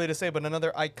too early to say, but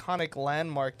another iconic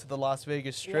landmark to the Las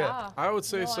Vegas Strip. Yeah. I would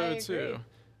say No, so I too. agree.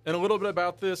 And a little bit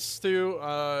about this too.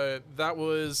 That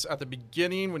was at the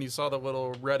beginning when you saw the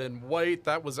little red and white.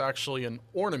 That was actually an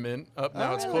ornament. Up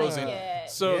now it's I closing. like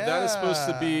it. So that is supposed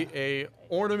to be Yeah. a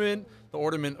ornament. The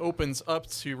ornament opens up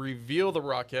to reveal the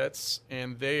Rockettes,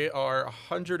 and they are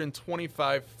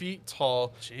 125 feet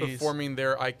tall, Jeez. performing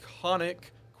their iconic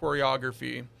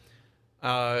choreography.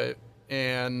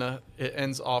 And it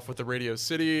ends off with the Radio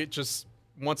City. Just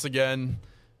once again,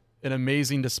 an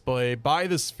amazing display by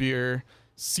the Sphere.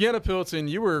 Sienna Pilton,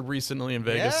 you were recently in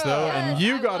Vegas Yeah. though, Yes, and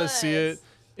you I got to see it was.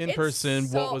 in It's person.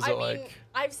 What so- was I it mean, like?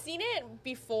 I've seen it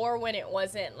before when it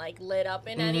wasn't like lit up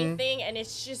in anything, and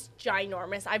it's just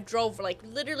ginormous. I've drove like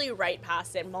literally right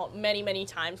past it many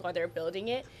times while they're building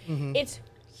it. It's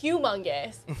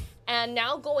humongous, and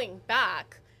now going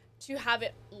back to have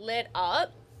it lit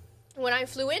up. When I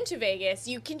flew into Vegas,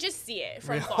 you can just see it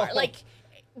from far. Really? Like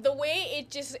the way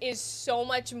it just is so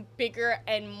much bigger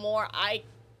and more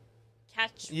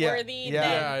catch-worthy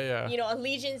Yeah. than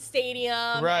Allegiant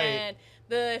Stadium Right. and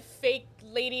the fake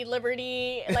Lady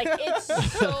Liberty. Like it's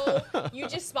so you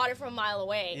just spot it from a mile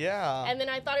away. Yeah. And then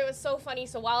I thought it was so funny.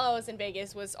 So while I was in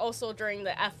Vegas was also during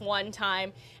the F1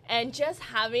 time, and just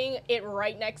having it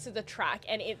right next to the track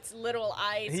and its little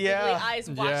eyes, Yeah. googly eyes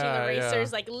watching Yeah, the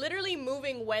racers, yeah. like literally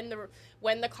moving when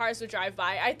the cars would drive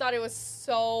by. I thought it was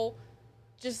so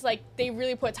just like they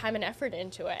really put time and effort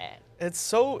into it. It's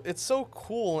so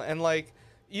cool, and like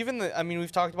even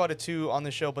we've talked about it too on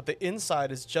the show, but the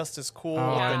inside is just as cool Oh,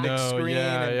 with Yeah. the I big know. screen.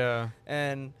 Yeah.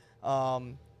 And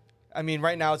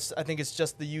right now I think it's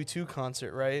just the U2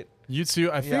 concert, right? You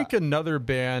too. I think another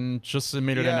band just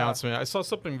made an Yeah. announcement. I saw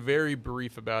something very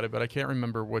brief about it, but I can't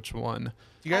remember which one.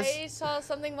 Do you guys? I saw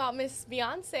something about Miss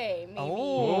Beyonce maybe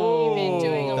Oh, even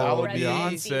doing a that little would be-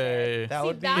 residency there. Beyonce. That See,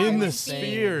 would be in the insane.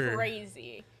 Sphere.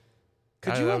 Crazy.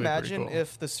 Could That'd you be pretty imagine cool.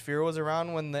 if the Sphere was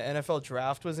around when the NFL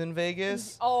draft was in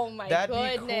Vegas? Oh my That'd be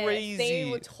goodness. They crazy.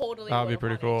 would totally That'd be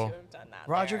would've pretty wanted cool. to have done that.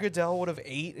 Roger there. Goodell would have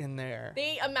ate in there.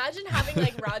 They imagine having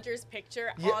like Roger's picture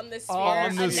on the sphere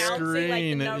on the announcing like the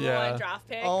screen, number one draft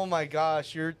pick. Oh my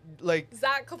gosh, you're like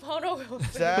Zach Kupono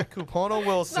Wilson. Zach Kupono It's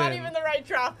Wilson. not even the right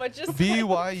draft, but just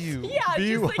BYU. Like, yeah,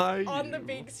 just like BYU. on the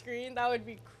big screen. That would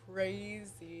be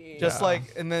crazy. Just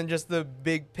like, and then just the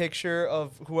big picture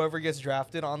of whoever gets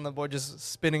drafted on the board just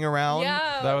spinning around.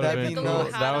 yeah, That would have That'd been be cool.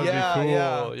 nuts. That would Yeah, be cool.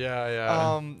 yeah.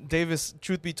 Yeah. Davis,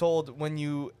 truth be told, when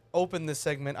you opened this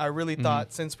segment, I really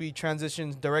thought since we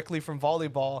transitioned directly from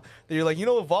volleyball, that you're like,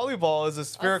 volleyball is a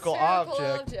spherical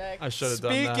object. I should have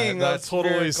done that. Speaking That of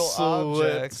totally spherical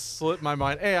objects. slipped my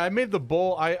mind. Hey, I made the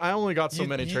bowl. I only got so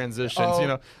many transitions.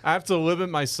 oh. I have to limit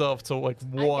myself to like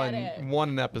one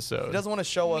it. episode. He doesn't want to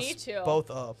show Me us too. both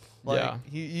up. Like, Yeah.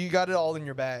 you got it all in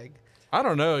your bag. I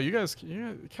don't know. You guys,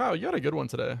 Kyle, you had a good one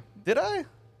today. Did I?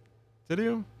 Did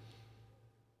you?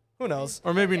 Who knows?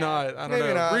 Or maybe not. I don't Maybe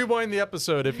know. not. Rewind the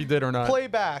episode if you did or not. Play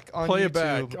back on Play YouTube. it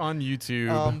back on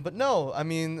YouTube. But no, I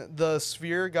mean, the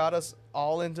sphere got us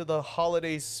all into the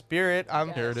holiday spirit.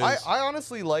 Here it is. I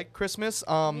honestly like Christmas.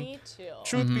 Me too.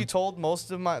 Truth be told, most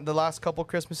of the last couple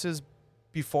Christmases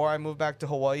before I moved back to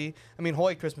Hawaii, I mean,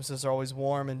 Hawaii Christmases are always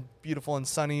warm and beautiful and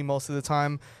sunny most of the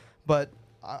time, but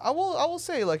I will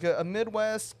say like a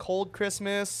Midwest cold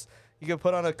Christmas, you can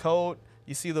put on a coat,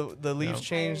 you see the leaves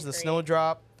change, the snow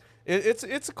drop. It's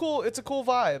a cool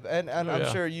vibe, and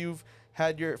I'm sure you've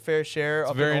had your fair share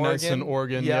of very in nice Oregon. in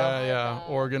Oregon. Yeah.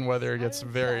 Oregon weather gets 100%.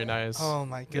 very nice. Oh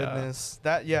my goodness.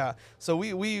 So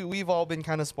we've all been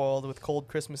kind of spoiled with cold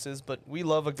Christmases, but we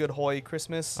love a good Hawaii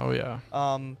Christmas. Oh yeah.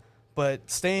 But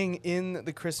staying in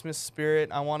the Christmas spirit,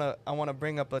 I wanna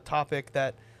bring up a topic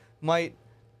that might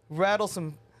rustle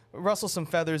some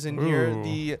feathers in here.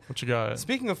 Ooh, what you got?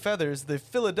 Speaking of feathers, the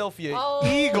Philadelphia Oh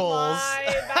Eagles. my,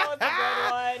 that was a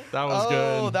good one. That was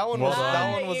good. That one well was done.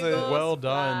 that one was a Well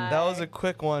done. that was a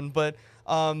quick one, but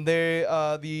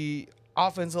the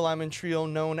offensive lineman trio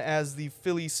known as the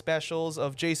Philly Specials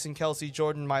of Jason Kelsey,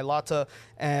 Jordan Mailata,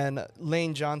 and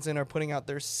Lane Johnson are putting out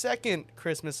their second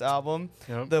Christmas album.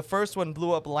 Yep. The first one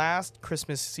blew up last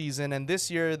Christmas season, and this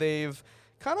year they've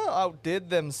kind of outdid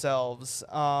themselves.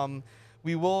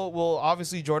 We'll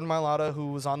obviously Jordan Mailata,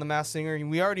 who was on The Masked Singer,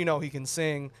 and we already know he can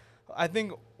sing. I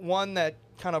think one that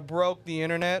kind of broke the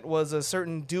internet was a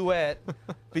certain duet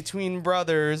between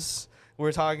brothers.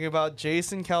 We're talking about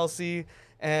Jason Kelsey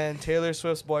and Taylor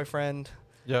Swift's boyfriend.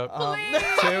 Yep.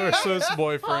 Taylor Swift's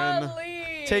boyfriend.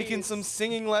 Please. Taking some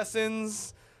singing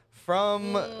lessons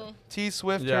from T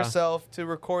Swift herself to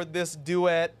record this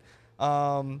duet.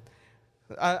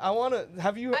 I want to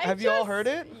have you all heard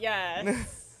it? Yes.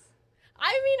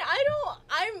 I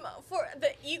mean, for the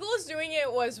Eagles doing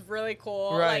it was really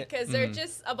cool, Right. like, because they're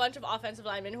just a bunch of offensive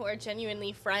linemen who are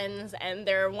genuinely friends, and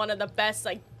they're one of the best,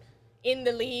 like, in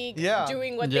the league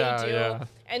doing what they do,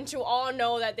 and to all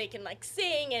know that they can, like,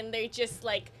 sing, and they just,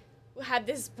 like, had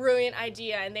this brilliant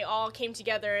idea, and they all came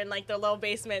together in, like, their little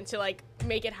basement to, like,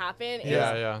 make it happen. It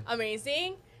was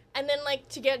amazing. And then, like,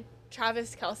 to get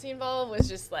Travis Kelce involved was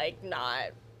just, like, not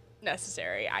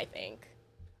necessary, I think.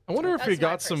 I wonder if he That's my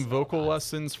got some personal vocal thoughts.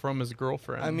 lessons from his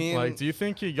girlfriend. I mean, like, do you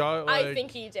think he got? Like, I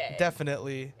think he did.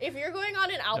 Definitely. If you're going on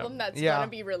an album that's Yeah. gonna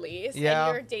be released Yeah.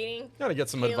 and you're dating gotta get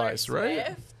some Taylor advice, right?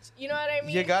 Swift, you know what I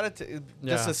mean? You got it.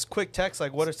 Just Yeah. a quick text,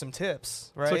 like, what are some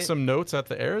tips, right? Took some notes at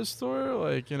the Air store,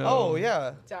 like Oh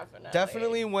yeah,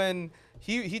 Definitely. when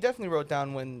he definitely wrote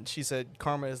down when she said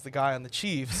Karma is the guy on the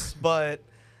Chiefs, but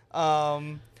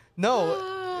no,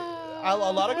 a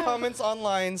lot of comments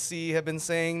online have been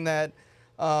saying that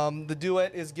the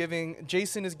duet is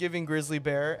Jason is giving Grizzly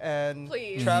Bear and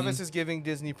Please. Travis is giving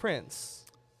Disney Prince.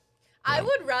 I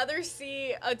would rather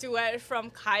see a duet from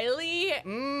Kylie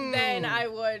than I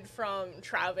would from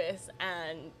Travis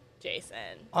and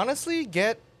Jason. Honestly,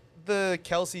 get the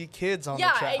Kelsey kids on the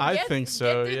Yeah, track. I get, think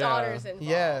so, Get the yeah. daughters involved.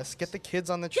 Yes, get the kids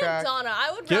on the Get track. Donna.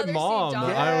 I would Get rather mom. see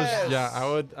Donna. Yeah.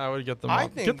 I would get the I mom.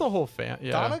 think Get the whole fan.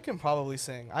 Yeah. Donna can probably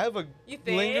sing. I have a You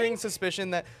think? lingering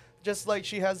suspicion that just like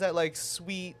she has that like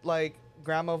sweet like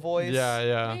grandma voice.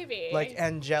 Yeah. Maybe. Like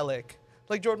angelic.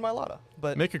 Like Jordan Mailata.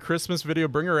 But Make a Christmas video.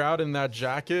 Bring her out in that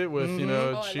jacket with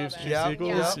Oh, I Chiefs, love it. Chiefs, Yep.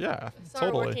 Eagles. Yep. Yeah, I started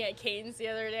totally. working at Cane's the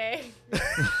other day.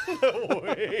 no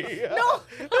way. No,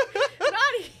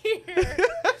 not here.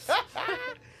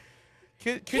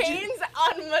 Could you, Cane's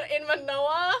in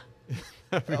Manoa.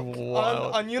 That'd be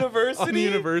wild. on University? On the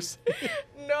University.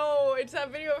 No, it's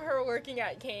that video of her working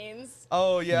at Cane's.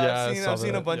 Oh yeah, Yeah, I've seen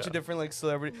a that, bunch yeah. of different like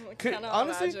celebrities.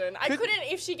 Honestly, imagine. I couldn't.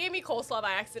 If she gave me coleslaw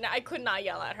by accident, I could not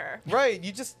yell at her. Right,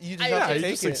 you just I have to will-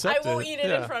 take just it. accept I will it. eat it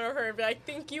Yeah. in front of her and be like,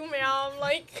 "Thank you, ma'am."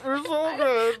 Like, It's so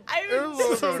good.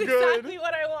 this so is good. exactly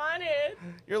what I wanted.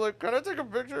 You're like, can I take a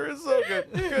picture? It's so good.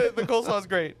 Good. The coleslaw's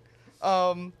great.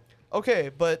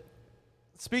 Okay, but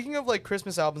speaking of like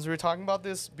Christmas albums, we were talking about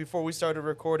this before we started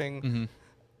recording. Mm-hmm.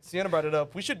 Sienna brought it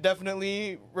up. We should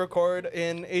definitely record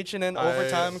an HNN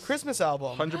Overtime Christmas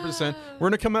album. 100%. We're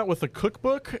gonna come out with a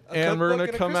cookbook, and we're cookbook gonna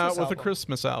and a come out Christmas with a album.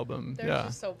 Christmas album. They're yeah,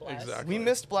 just so blessed. exactly. We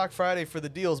missed Black Friday for the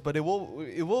deals, but it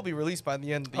will be released by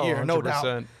the end of the year, no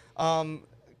doubt. 100%.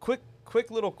 Quick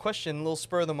little question, little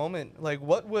spur of the moment. Like,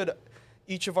 what would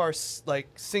each of our like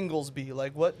singles be?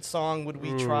 Like, what song would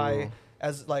we try Ooh.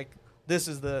 as like this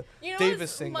is the You know,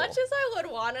 Davis as single? much as I would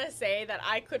want to say that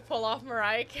I could pull off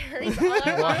Mariah Carey's "All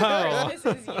I Want Wow. for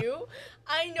Christmas Is You,"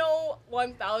 I know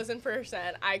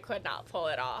 1,000% I could not pull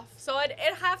it off. So it'd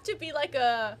have to be like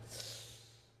a,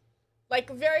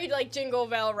 very like Jingle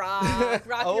Bell Rock,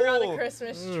 Rocking Around the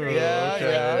Christmas Tree, Yeah, like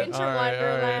yeah. Winter All right, all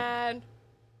right. Wonderland.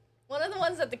 One of the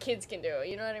ones that the kids can do.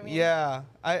 You know what I mean? Yeah,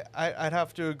 I'd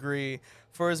have to agree.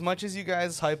 For as much as you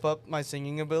guys hype up my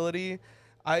singing ability,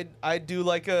 I'd do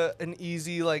like an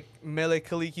easy like Mele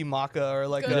Kaliki Maka or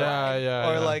like Good Yeah, or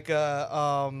yeah. like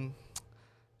a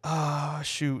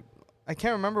shoot. I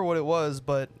can't remember what it was,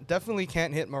 but definitely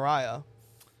can't hit Mariah.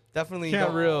 Definitely Can't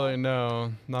don't. really,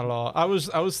 no, not at all. I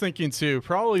was thinking too,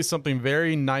 probably something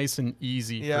very nice and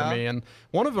easy Yeah. for me. And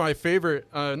one of my favorite,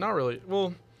 not really,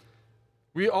 well,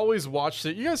 we always watched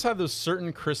it. You guys have those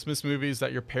certain Christmas movies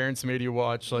that your parents made you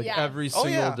watch, like Yes. every Oh,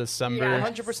 single yeah. December. Yeah.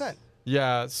 100%.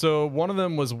 Yeah, so one of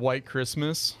them was White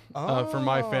Christmas for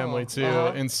my family too,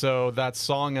 and so that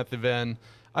song at the end,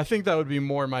 I think that would be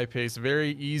more my pace.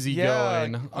 Very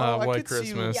easygoing, I White could see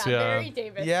you- Christmas. Yeah, Yeah, very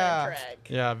Davis Yeah. centric.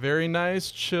 yeah, very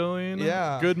nice, chilling.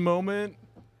 Yeah. good moment.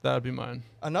 That would be mine.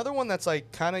 Another one that's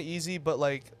like kind of easy but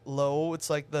like low. It's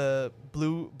like the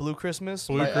Blue Christmas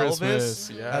Blue by Christmas,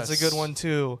 Elvis. yes. That's a good one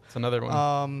too. It's another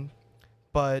one.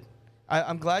 But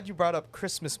I'm glad you brought up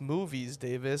Christmas movies,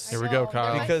 Davis. Here we go, They're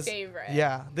Kyle. my Because favorite.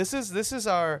 yeah, this is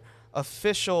our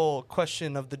official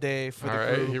question of the day for All the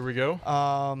right, crew. here we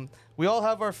go. We all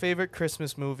have our favorite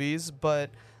Christmas movies,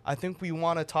 but I think we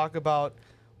want to talk about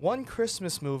one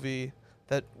Christmas movie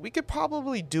that we could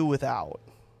probably do without.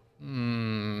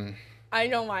 I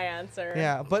know my answer.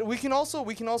 Yeah, but we can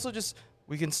also just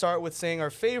start with saying our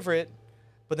favorite,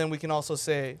 but then we can also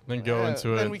say Then go into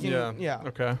then it. we can, yeah.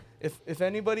 Okay. If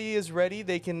anybody is ready,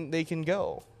 they can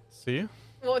go. See,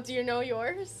 Well, do you know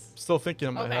yours? still thinking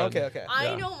in my Okay. head. Okay. I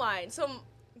Yeah. know mine. So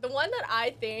the one that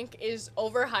I think is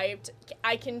overhyped,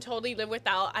 I can totally live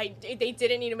without. They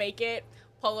didn't need to make it.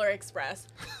 Polar Express.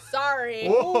 Sorry.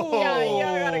 Whoa. Yeah,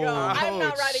 I gotta go. I'm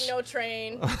not Ouch. riding no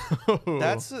train.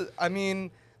 That's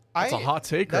That's a hot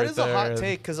take That right is a hot there.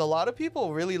 take because a lot of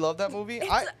people really love that movie.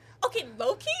 Okay,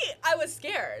 low-key, I was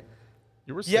scared.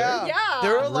 You were scared. Yeah.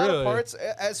 There are a lot Really? of parts,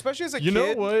 especially as a You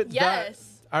kid. know what? Yes.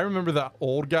 I remember that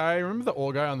old guy. Remember the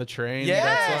old guy on the train? Yes,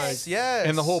 That's like, yes.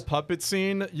 And the whole puppet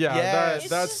scene. Yeah, Yes.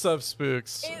 that It's stuff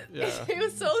spooks. It, it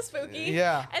was so spooky.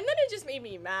 Yeah. And then it just made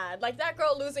me mad. Like that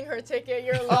girl losing her ticket.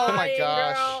 You're lying, Oh my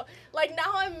gosh. girl. Like now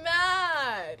I'm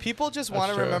mad. People just That's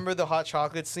want to true. remember the hot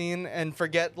chocolate scene and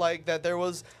forget like that there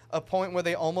was a point where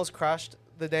they almost crashed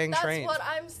the dang That's train. what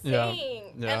I'm Yeah.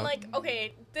 saying. Yeah. And like,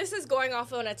 okay, this is going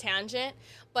off on a tangent,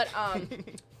 but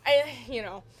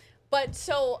But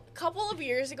so a couple of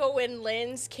years ago when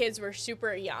Lynn's kids were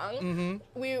super young,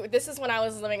 this is when I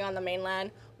was living on the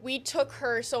mainland. We took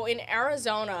her, so in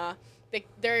Arizona,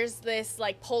 there's this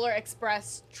like Polar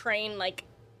Express train like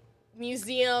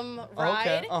museum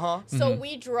ride. So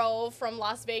we drove from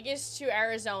Las Vegas to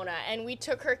Arizona and we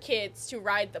took her kids to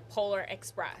ride the Polar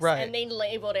Express. Right. And they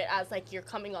labeled it as like you're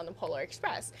coming on the Polar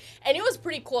Express. And it was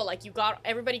pretty cool. Like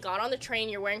everybody got on the train,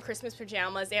 you're wearing Christmas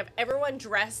pajamas. They have everyone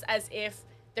dressed as if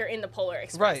they're in the Polar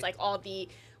Express. Right. Like all the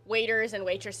waiters and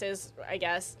waitresses, I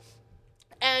guess.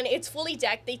 And it's fully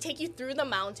decked. They take you through the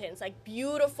mountains, like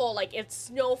beautiful, like it's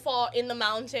snowfall in the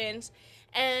mountains.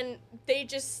 And they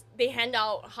hand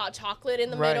out hot chocolate in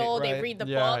the Right, middle. right. They read the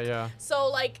Yeah, book. yeah. So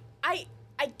like I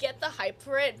get the hype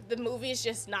for it. The movie's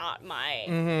just not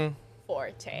my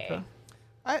forte.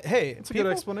 Okay. Hey, It's a good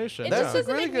explanation. It That's just a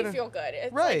doesn't really make me good- feel good.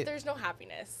 It's Right. like there's no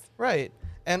happiness. Right.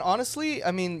 And honestly,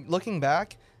 I mean, looking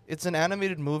back, it's an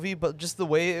animated movie, but just the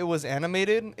way it was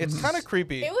animated, it's kind of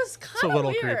creepy. It was It's a kind of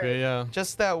little weird. creepy. Yeah.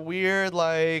 Just that weird,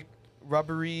 like,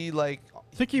 rubbery, like.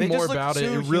 Thinking they more just look about it,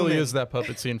 too it really human. is that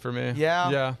puppet scene for me. Yeah.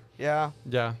 Yeah. Yeah.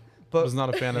 Yeah. I But was not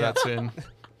a fan of that scene.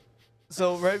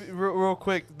 So real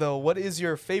quick though, what is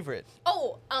your favorite?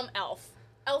 Oh, Elf.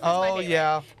 Elf is my favorite.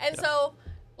 Yeah. And so,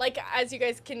 like, as you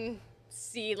guys can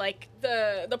see, like,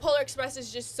 the Polar Express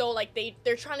is just so, like,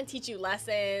 they're trying to teach you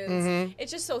lessons.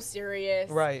 It's just so serious.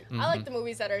 Right. I like the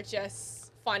movies that are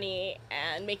just funny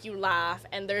and make you laugh,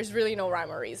 and there's really no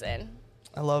rhyme or reason.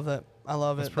 I love that. I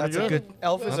love it. pretty That's a good. good.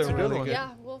 Elf is That's a a good really one. good.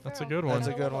 Yeah, Will That's a Ferrell. good one. That's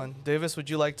a good one. Davis, would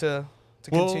you like to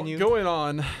Well, continue? going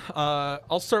on,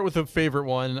 I'll start with a favorite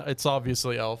one. It's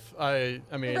obviously Elf. I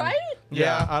mean, Right?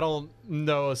 Yeah. I don't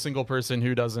know a single person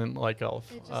who doesn't like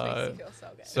Elf. It just makes you feel so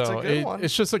good. So It's a good one.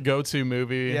 it's just a go-to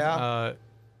movie. Yeah.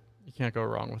 You can't go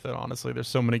wrong with it, honestly. There's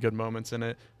so many good moments in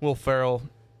it. Will Ferrell,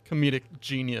 comedic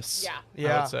genius. Yeah. I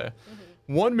Yeah. would say.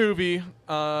 One movie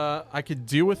I could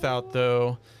do without,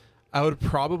 though, I would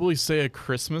probably say A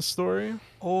Christmas Story.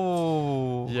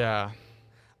 Oh. Yeah.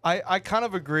 I kind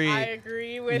of agree. I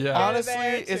agree with Yeah. you Honestly,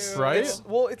 there, it's too. Right? It's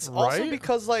also Right?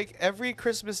 because like every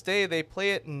Christmas day they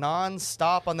play it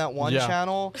non-stop on that one Yeah.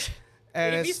 channel,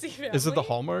 and ABC Family. Is it the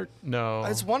Hallmark? No.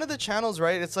 it's one of the channels,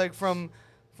 right? It's like from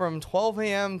 12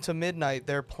 a.m. to midnight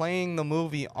they're playing the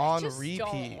movie on Just repeat.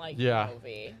 don't like Yeah. the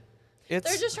movie. It's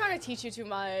They're just trying to teach you too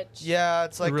much. yeah,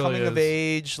 it's like really coming of is.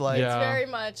 age, like Yeah. It's very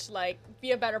much like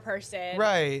be a better person.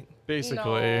 right. Basically.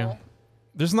 No.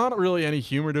 There's not really any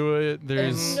humor to it.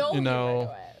 There's no you know,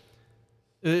 humor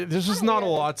to it. there's just Kinda not a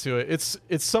weird. lot to it.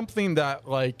 It's something that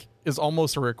like is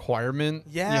almost a requirement.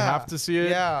 Yeah. You have to see it.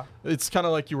 Yeah. It's kind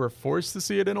of like you were forced to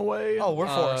see it in a way. Oh, we're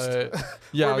forced.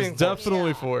 Yeah, We're it was being forced.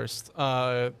 definitely Yeah. forced.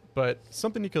 But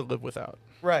something you could live without.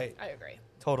 Right. I agree.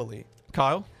 Totally.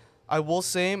 Kyle? I will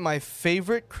say my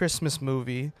favorite Christmas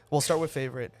movie. We'll start with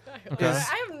favorite. Okay. Is-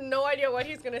 I have no idea what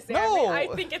he's gonna say. No. I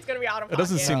think it's gonna be out of It pocket.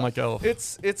 doesn't seem like Elf.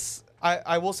 It's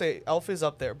I will say Elf is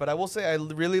up there, but I will say I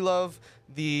really love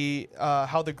the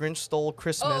How the Grinch Stole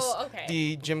Christmas, Oh, okay.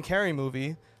 the Jim Carrey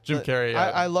movie. Jim Carrey,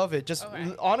 yeah. I love it. Just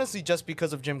Okay. honestly, just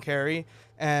because of Jim Carrey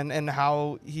and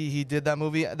how he did that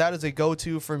movie. That is a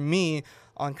go-to for me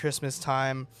on Christmas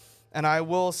time. And I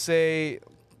will say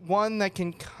one that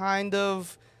can kind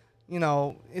of, you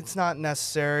know, it's not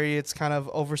necessary. It's kind of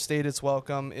overstayed its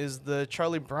welcome. Is the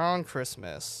Charlie Brown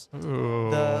Christmas, Ooh.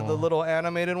 the little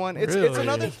animated one. It's Really?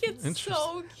 another. I think it's Interesting.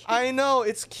 so cute. I know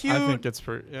it's cute. I think it's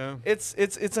pretty, yeah. It's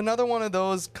another one of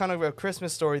those kind of a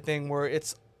Christmas story thing where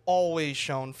it's always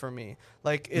shown for me.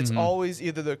 Like it's always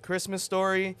either the Christmas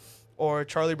Story or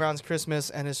Charlie Brown's Christmas,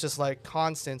 and it's just like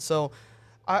constant. So,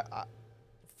 I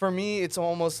for me, it's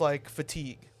almost like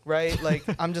fatigue, right? Like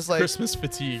I'm just like Christmas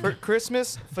fatigue.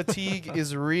 Christmas fatigue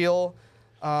is real.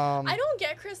 I don't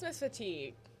get Christmas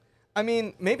fatigue. I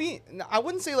mean, maybe I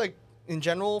wouldn't say like in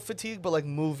general fatigue, but like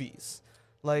movies,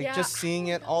 like Yeah, just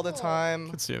seeing I it all the don't know. time.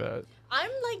 Could see that.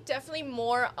 I'm like definitely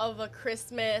more of a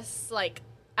Christmas like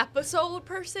episode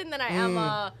person than I am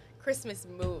a Christmas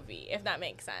movie, if that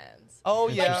makes sense. Oh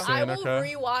Like yeah, I will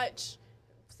okay. rewatch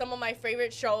some of my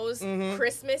favorite shows,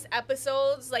 Christmas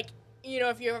episodes. Like, you know,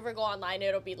 if you ever go online,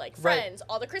 it'll be like Right. Friends,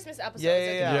 all the Christmas episodes. Yeah, are yeah,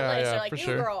 the yeah. Yeah, list, yeah, or like for New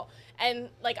sure. Girl, and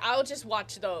like I'll just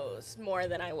watch those more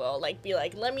than I will like be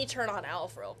like, let me turn on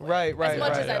Elf real quick. Right, right, As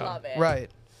much right, as I yeah. love it. right.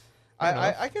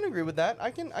 enough. I can agree with that.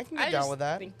 I can I get down just with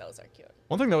that. think those are cute.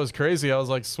 One thing that was crazy, I was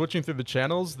like switching through the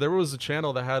channels. There was a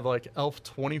channel that had like Elf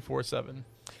 24/7.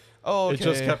 Oh, okay. It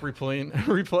just kept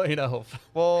replaying Elf.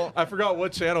 Well, I forgot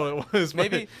what channel it was.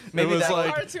 but Maybe it was that-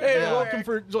 like, Cartoon hey, Network. welcome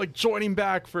for like joining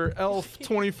back for Elf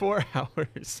 24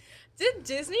 hours. Did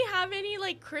Disney have any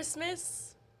like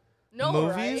Christmas? No,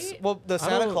 movies. right? Well, the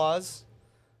Santa don't- Claus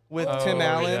with Oh, Tim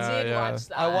Allen. yeah, did yeah. watch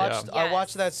that. I watched. Yeah. I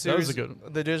watched that Yes. series. That was a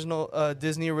good- The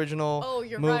Disney original Oh,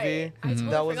 you're movie. right. I totally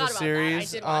That was forgot a about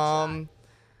series. That. I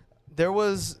did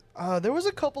watch There was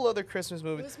a couple other Christmas that.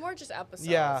 It movies. was more just episodes.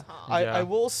 Yeah, Huh? Yeah. I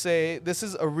will say this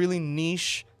is a really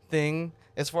niche thing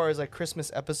as far as like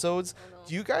Christmas episodes. Oh, no.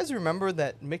 Do you guys remember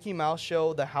that Mickey Mouse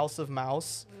show, The House of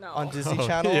Mouse, No. on Disney Oh,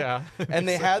 Channel? yeah. And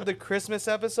they had the Christmas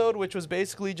episode, which was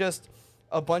basically just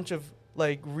a bunch of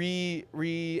like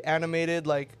reanimated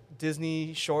like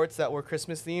Disney shorts that were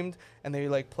Christmas themed, and they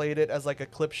like played it as like a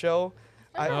clip show.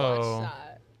 Never Oh. watched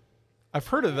that. I've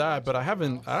heard of that, but I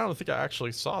don't think I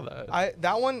actually saw that.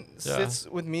 That one Yeah. sits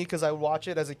with me because I would watch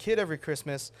it as a kid every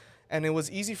Christmas, and it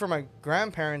was easy for my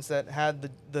grandparents that had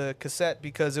the cassette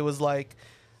because it was like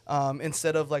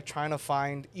instead of like trying to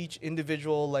find each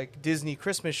individual like Disney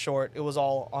Christmas short, it was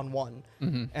all on one.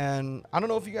 And I don't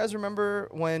know if you guys remember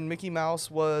when Mickey Mouse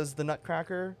was the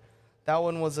Nutcracker. That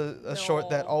one was a short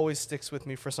that No. always sticks with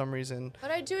me for some reason.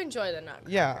 But I do enjoy the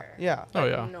Nutcracker. Yeah. Oh,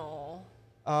 yeah. No.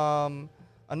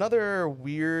 Another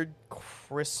weird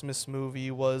Christmas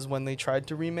movie was when they tried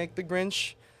to remake The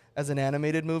Grinch, as an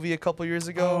animated movie a couple years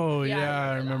ago. Oh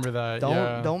yeah, I remember that.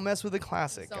 Don't mess with the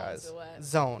classic, guys.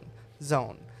 Zone.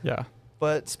 Yeah.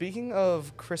 But speaking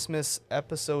of Christmas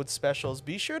episode specials,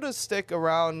 be sure to stick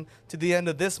around to the end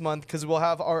of this month because we'll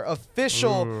have our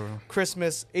official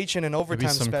Christmas HNN Overtime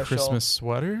Maybe some special. Christmas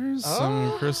sweaters,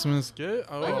 some Christmas gift.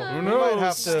 Oh, who we knows? might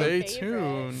have to Stay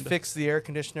tuned. Fix the air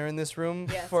conditioner in this room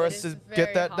for us to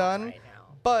get that done. Right,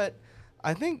 but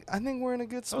I think we're in a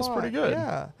good spot. That was pretty good.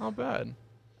 Yeah, not bad.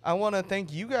 I want to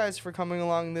thank you guys for coming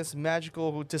along this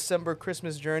magical December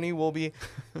Christmas journey. We'll be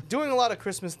doing a lot of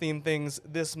Christmas-themed things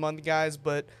this month, guys,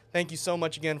 but thank you so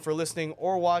much again for listening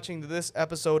or watching to this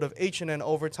episode of HNN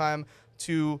Overtime.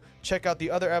 To check out the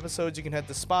other episodes, you can head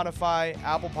to Spotify,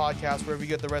 Apple Podcasts, wherever you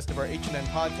get the rest of our HNN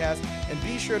podcast, and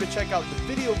be sure to check out the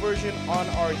video version on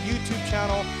our YouTube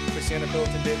channel. For Sienna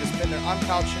Phillipton, Davis Pittner, I'm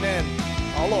HNN.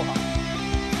 Aloha.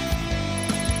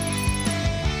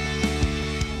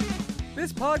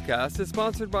 This podcast is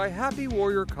sponsored by Happy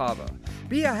Warrior Kava.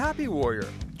 Be a happy warrior.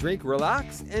 Drink,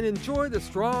 relax, and enjoy the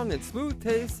strong and smooth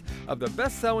taste of the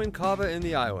best-selling kava in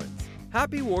the islands.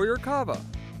 Happy Warrior Kava.